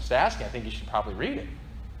 So just asking, I think you should probably read it.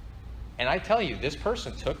 And I tell you, this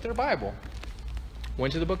person took their Bible,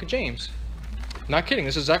 went to the book of James. Not kidding,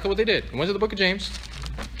 this is exactly what they did. They went to the book of James.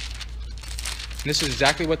 And this is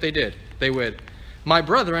exactly what they did. They would, my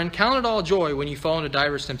brethren, count it all joy when you fall into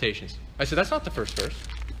diverse temptations. I said, that's not the first verse.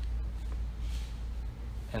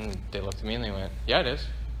 And they looked at me and they went, yeah, it is.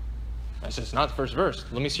 I said, it's not the first verse.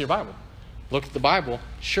 Let me see your Bible. Look at the Bible.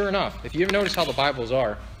 Sure enough, if you ever notice how the Bibles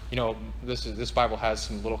are, this Bible has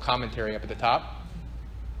some little commentary up at the top.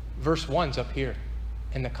 Verse 1's up here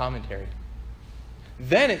in the commentary.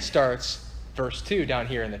 Then it starts verse 2 down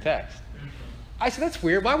here in the text. I said, that's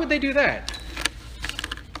weird. Why would they do that?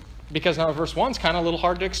 Because now verse 1's kind of a little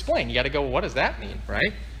hard to explain. You got to go, what does that mean,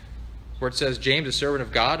 right? Where it says, James, a servant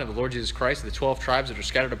of God and of the Lord Jesus Christ, the 12 tribes that are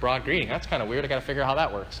scattered abroad greeting. That's kind of weird. I got to figure out how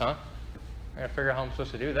that works, huh? I got to figure out how I'm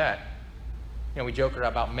supposed to do that. We joke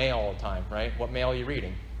around about mail all the time, right? What mail are you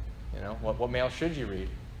reading? What mail should you read?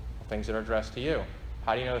 Well, things that are addressed to you.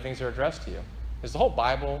 How do you know the things that are addressed to you? Is the whole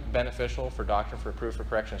Bible beneficial for doctrine, for reproof, for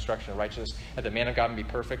correction, instruction, and righteousness, that the man of God may be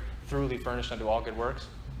perfect, thoroughly furnished unto all good works?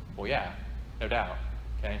 Well, yeah, no doubt.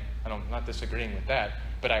 Okay, I'm not disagreeing with that.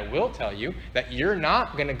 But I will tell you that you're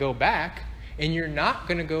not going to go back and you're not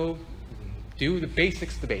going to go do the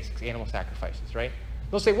basics, animal sacrifices, right?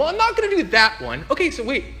 They'll say, well, I'm not going to do that one. Okay, so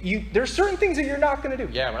wait, there's certain things that you're not going to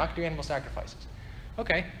do. Yeah, we're not going to do animal sacrifices.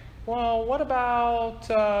 Okay, well, what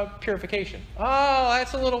about purification? Oh,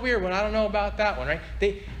 that's a little weird one. I don't know about that one, right?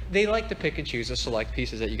 They like to pick and choose the select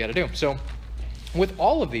pieces that you got to do. So with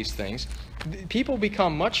all of these things, people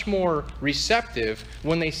become much more receptive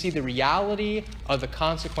when they see the reality of the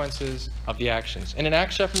consequences of the actions. And in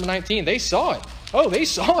Acts chapter 19, they saw it. Oh, they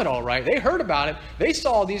saw it all right. They heard about it. They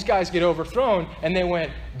saw these guys get overthrown, and they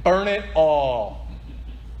went, burn it all.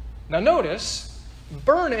 Now notice,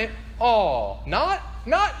 burn it all. Not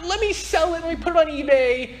let me sell it, let me put it on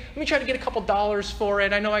eBay, let me try to get a couple dollars for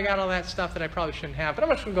it. I know I got all that stuff that I probably shouldn't have, but I'm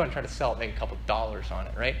just going to go and try to sell it, make a couple dollars on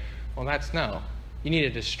it, right? Well, no. You need to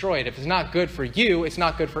destroy it. If it's not good for you, it's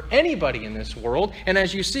not good for anybody in this world. And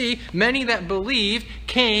as you see, many that believed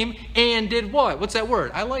came and did what? What's that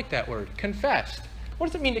word? I like that word. Confessed. What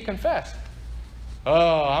does it mean to confess?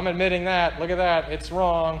 Oh, I'm admitting that. Look at that. It's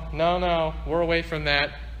wrong. No, we're away from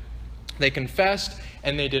that. They confessed,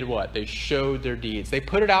 and they did what? They showed their deeds. They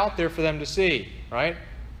put it out there for them to see, right?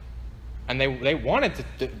 And they wanted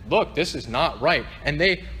to, look, this is not right. And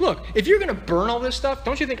look, if you're going to burn all this stuff,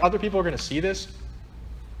 don't you think other people are going to see this?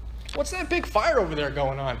 What's that big fire over there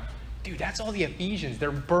going on? Dude, that's all the Ephesians.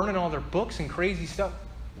 They're burning all their books and crazy stuff.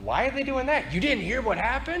 Why are they doing that? You didn't hear what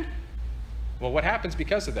happened? Well, what happens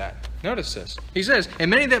because of that? Notice this. He says, and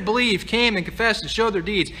many that believed came and confessed and showed their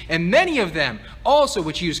deeds. And many of them also,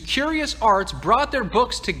 which used curious arts, brought their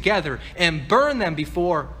books together and burned them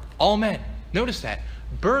before all men. Notice that.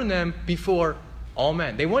 Burn them before all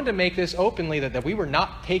men. They wanted to make this openly that we were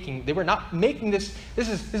not taking, they were not making this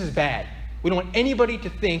is bad. We don't want anybody to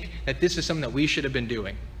think that this is something that we should have been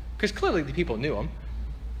doing. Because clearly the people knew them.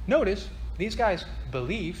 Notice, these guys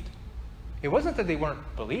believed. It wasn't that they weren't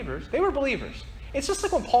believers. They were believers. It's just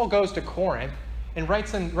like when Paul goes to Corinth and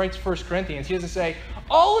writes 1 Corinthians. He doesn't say,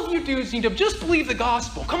 all of you dudes need to just believe the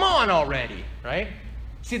gospel. Come on already, right?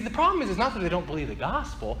 See, the problem is not that they don't believe the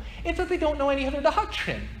gospel. It's that they don't know any other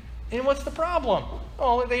doctrine. And what's the problem?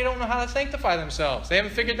 Oh, they don't know how to sanctify themselves. They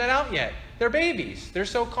haven't figured that out yet. They're babies. They're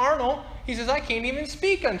so carnal. He says, I can't even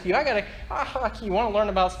speak unto you. You want to learn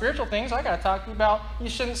about spiritual things? I got to talk to you about you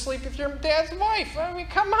shouldn't sleep with your dad's wife. I mean,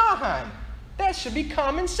 come on. That should be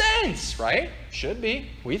common sense, right? Should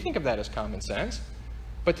be. We think of that as common sense.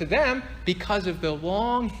 But to them, because of the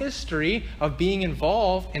long history of being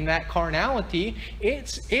involved in that carnality,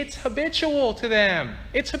 it's habitual to them.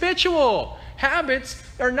 It's habitual. Habits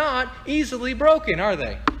are not easily broken, are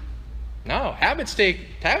they? No, habits are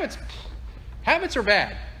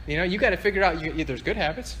bad. You got to figure out, there's good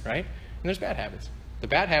habits, right? And there's bad habits. The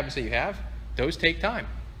bad habits that you have, those take time.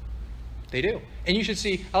 They do. And you should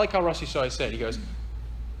see, I like how Rusty Soy said, he goes,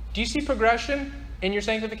 do you see progression in your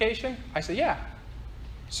sanctification? I said, yeah.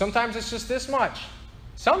 Sometimes it's just this much.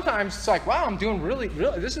 Sometimes it's like, wow, I'm doing really,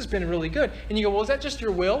 this has been really good. And you go, well, is that just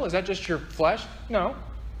your will? Is that just your flesh? No.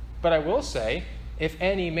 But I will say, if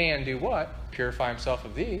any man do what? Purify himself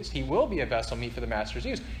of these, he will be a vessel meet for the master's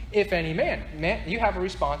use. If any man, you have a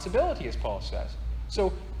responsibility, as Paul says.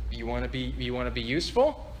 So you want to be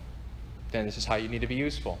useful? Then this is how you need to be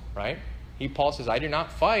useful, right? Paul says, I do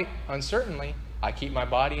not fight uncertainly. I keep my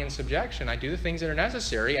body in subjection. I do the things that are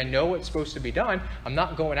necessary. I know what's supposed to be done. I'm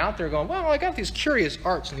not going out there going, well, I got these curious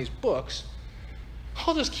arts and these books.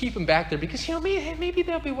 I'll just keep them back there because, maybe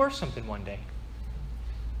they'll be worth something one day.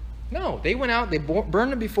 No, they went out, they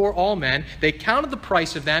burned them before all men. They counted the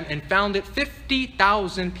price of them and found it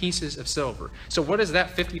 50,000 pieces of silver. So what is that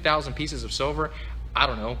 50,000 pieces of silver? I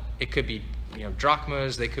don't know. It could be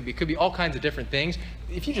drachmas. They could be all kinds of different things.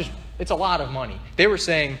 It's a lot of money. They were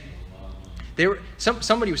saying,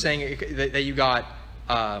 somebody was saying that you got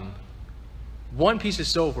 1 piece of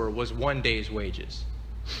silver was 1 day's wages.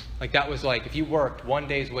 Like that was like if you worked 1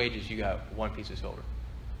 day's wages, you got 1 piece of silver.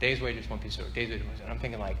 Day's wages, 1 piece of silver. Day's wages, and I'm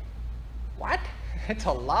thinking like, what? That's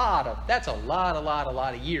a lot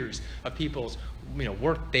of years of people's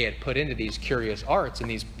work they had put into these curious arts and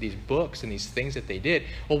these books and these things that they did.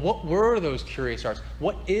 Well, what were those curious arts?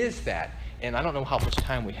 What is that? And I don't know how much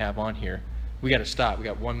time we have on here. We got to stop. We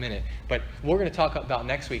got 1 minute. But we're going to talk about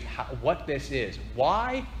next week what this is.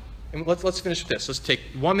 Why? And let's finish with this. Let's take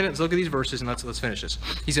 1 minute. Let's look at these verses and let's finish this.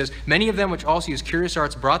 He says, many of them which also used curious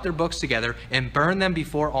arts brought their books together and burned them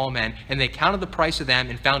before all men, and they counted the price of them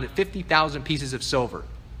and found it 50,000 pieces of silver.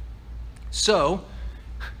 So,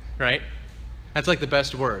 right? That's like the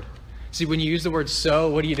best word. See, when you use the word so,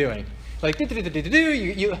 what are you doing? Like, you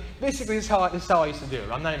basically this is how I used to do.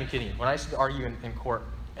 I'm not even kidding you. When I used to argue in court,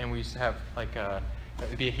 and we used to have like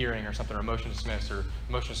it'd be a hearing or something, or a motion to dismiss or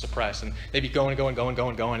motion to suppress, and they'd be going,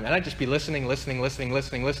 and I'd just be listening.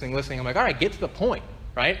 I'm like, all right, get to the point,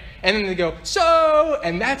 right? And then they go, so,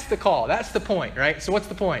 and that's the call. That's the point, right? So what's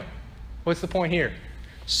the point? What's the point here?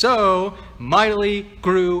 So mightily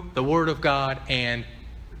grew the word of God and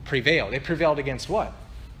prevailed. It prevailed against what?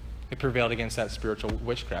 It prevailed against that spiritual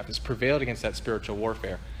witchcraft. It's prevailed against that spiritual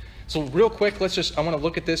warfare. So real quick, I want to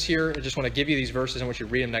look at this here. I just want to give you these verses and I want you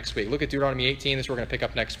to read them next week. Look at Deuteronomy 18. This we're going to pick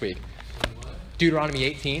up next week. Deuteronomy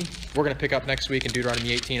 18. We're going to pick up next week in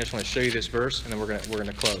Deuteronomy 18. I just want to show you this verse and then we're going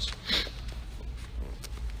to close.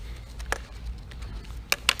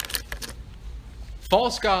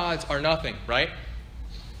 False gods are nothing, right?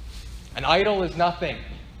 An idol is nothing.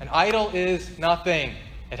 An idol is nothing.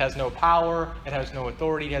 It has no power. It has no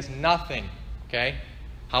authority. It has nothing. Okay?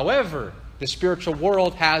 However, the spiritual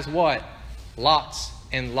world has what? Lots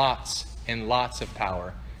and lots and lots of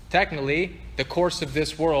power. technically, the course of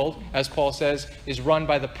this world, as Paul says, is run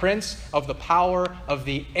by the prince of the power of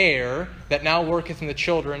the air that now worketh in the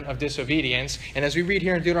children of disobedience. And as we read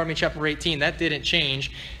here in Deuteronomy chapter 18, that didn't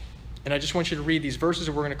change. And I just want you to read these verses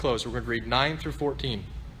and we're going to close. We're going to read 9 through 14.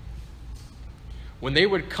 When they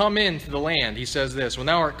would come into the land, he says this, when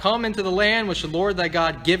thou art come into the land which the Lord thy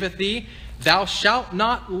God giveth thee, thou shalt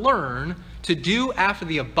not learn to do after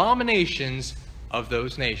the abominations of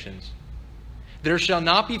those nations. There shall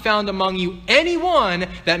not be found among you any one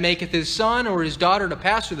that maketh his son or his daughter to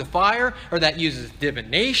pass through the fire, or that uses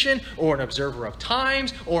divination, or an observer of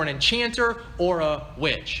times, or an enchanter, or a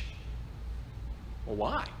witch. Well,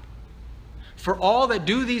 why? For all that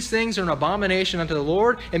do these things are an abomination unto the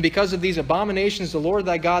Lord, and because of these abominations the Lord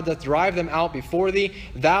thy God doth drive them out before thee.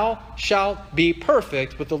 Thou shalt be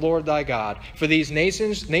perfect with the Lord thy God. For these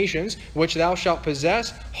nations which thou shalt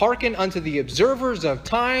possess, hearken unto the observers of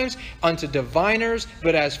times, unto diviners.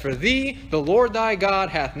 But as for thee, the Lord thy God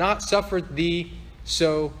hath not suffered thee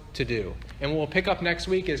so to do. And we'll pick up next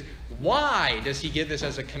week is, why does he give this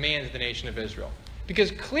as a command to the nation of Israel?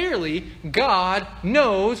 Because clearly, God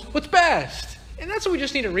knows what's best. And that's what we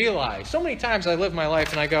just need to realize. So many times I live my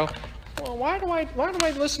life and I go, well, why am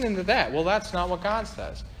I listening to that? Well, that's not what God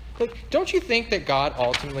says. Like, don't you think that God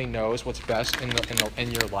ultimately knows what's best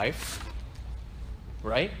in your life?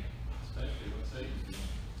 Right?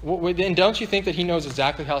 And don't you think that he knows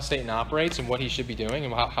exactly how Satan operates and what he should be doing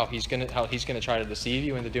and how he's going to try to deceive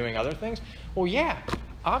you into doing other things? Well, yeah.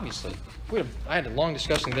 Obviously. I had a long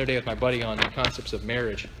discussion the other day with my buddy on the concepts of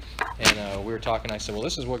marriage. And we were talking. I said, well,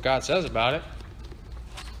 this is what God says about it.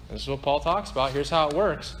 This is what Paul talks about. Here's how it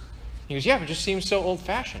works. He goes, yeah, but it just seems so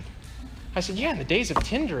old-fashioned. I said, yeah, in the days of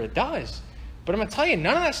Tinder, it does. But I'm going to tell you,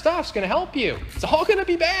 none of that stuff's going to help you. It's all going to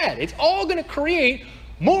be bad. It's all going to create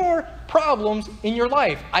more problems in your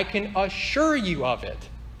life. I can assure you of it.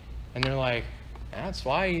 And they're like, that's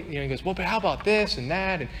why. He goes, well, but how about this and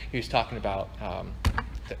that? And he was talking about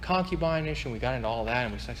the concubine issue, and we got into all that,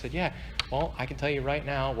 and I said, yeah, well, I can tell you right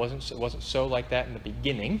now, it wasn't so like that in the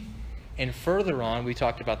beginning. And further on, we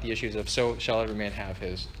talked about the issues of so shall every man have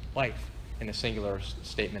his life in a singular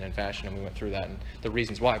statement and fashion, and we went through that and the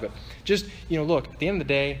reasons why. But just, look, at the end of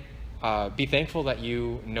the day, be thankful that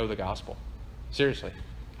you know the gospel. Seriously.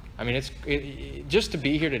 I mean, just to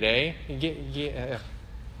be here today,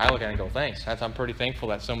 I look at it and go, thanks. I'm pretty thankful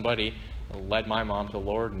that somebody led my mom to the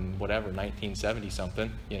Lord in 1970 something,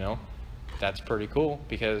 That's pretty cool,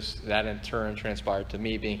 because that in turn transpired to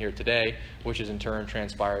me being here today, which is in turn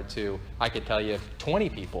transpired to, I could tell you 20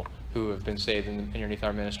 people who have been saved underneath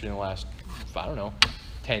our ministry in the last,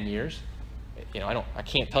 10 years. I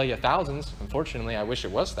can't tell you thousands. Unfortunately, I wish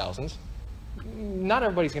it was thousands. Not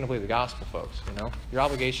everybody's going to believe the gospel, folks. Your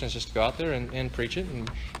obligation is just to go out there and preach it,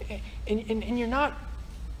 and you're not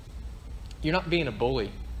being a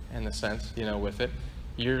bully in the sense, with it.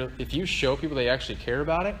 If you show people they actually care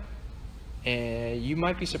about it, and you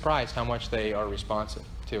might be surprised how much they are responsive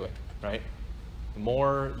to it, right? The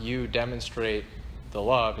more you demonstrate the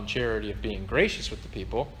love and charity of being gracious with the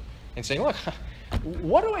people and saying, look,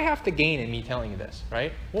 what do I have to gain in me telling you this,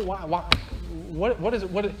 right? Well,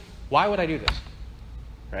 why would I do this,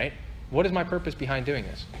 right? What is my purpose behind doing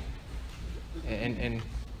this? And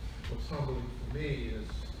what's humbling for me is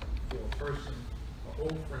for a person, an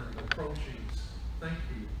old friend approaching, thank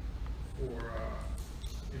you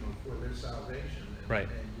for their salvation. Right.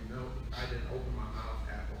 And I didn't open my mouth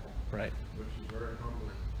at all. Right. Which is very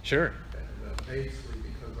humbling. Sure. And basically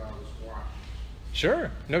because I was watching.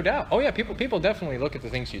 Sure, no doubt. Oh yeah, people definitely look at the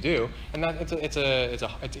things you do, and that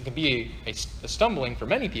it can be a stumbling for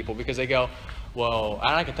many people, because they go, well,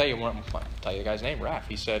 I can tell you the guy's name, Raph.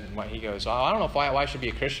 He goes, oh, I don't know why I should be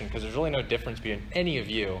a Christian, because there's really no difference between any of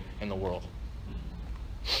you in the world.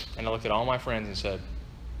 And I looked at all my friends and said,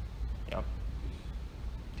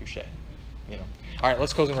 touche. All right,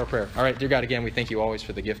 let's close with our prayer. All right, dear God, again, we thank you always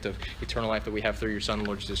for the gift of eternal life that we have through your Son,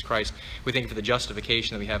 Lord Jesus Christ. We thank you for the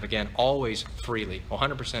justification that we have, again, always freely,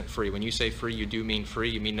 100% free. When you say free, you do mean free.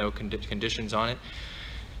 You mean no conditions on it.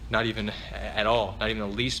 Not even at all, not even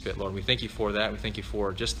the least bit, Lord. We thank you for that. We thank you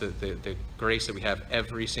for just the grace that we have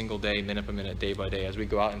every single day, minute by minute, day by day. As we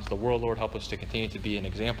go out into the world, Lord, help us to continue to be an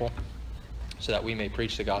example so that we may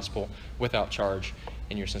preach the gospel without charge.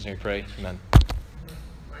 In your son's name we pray. Amen.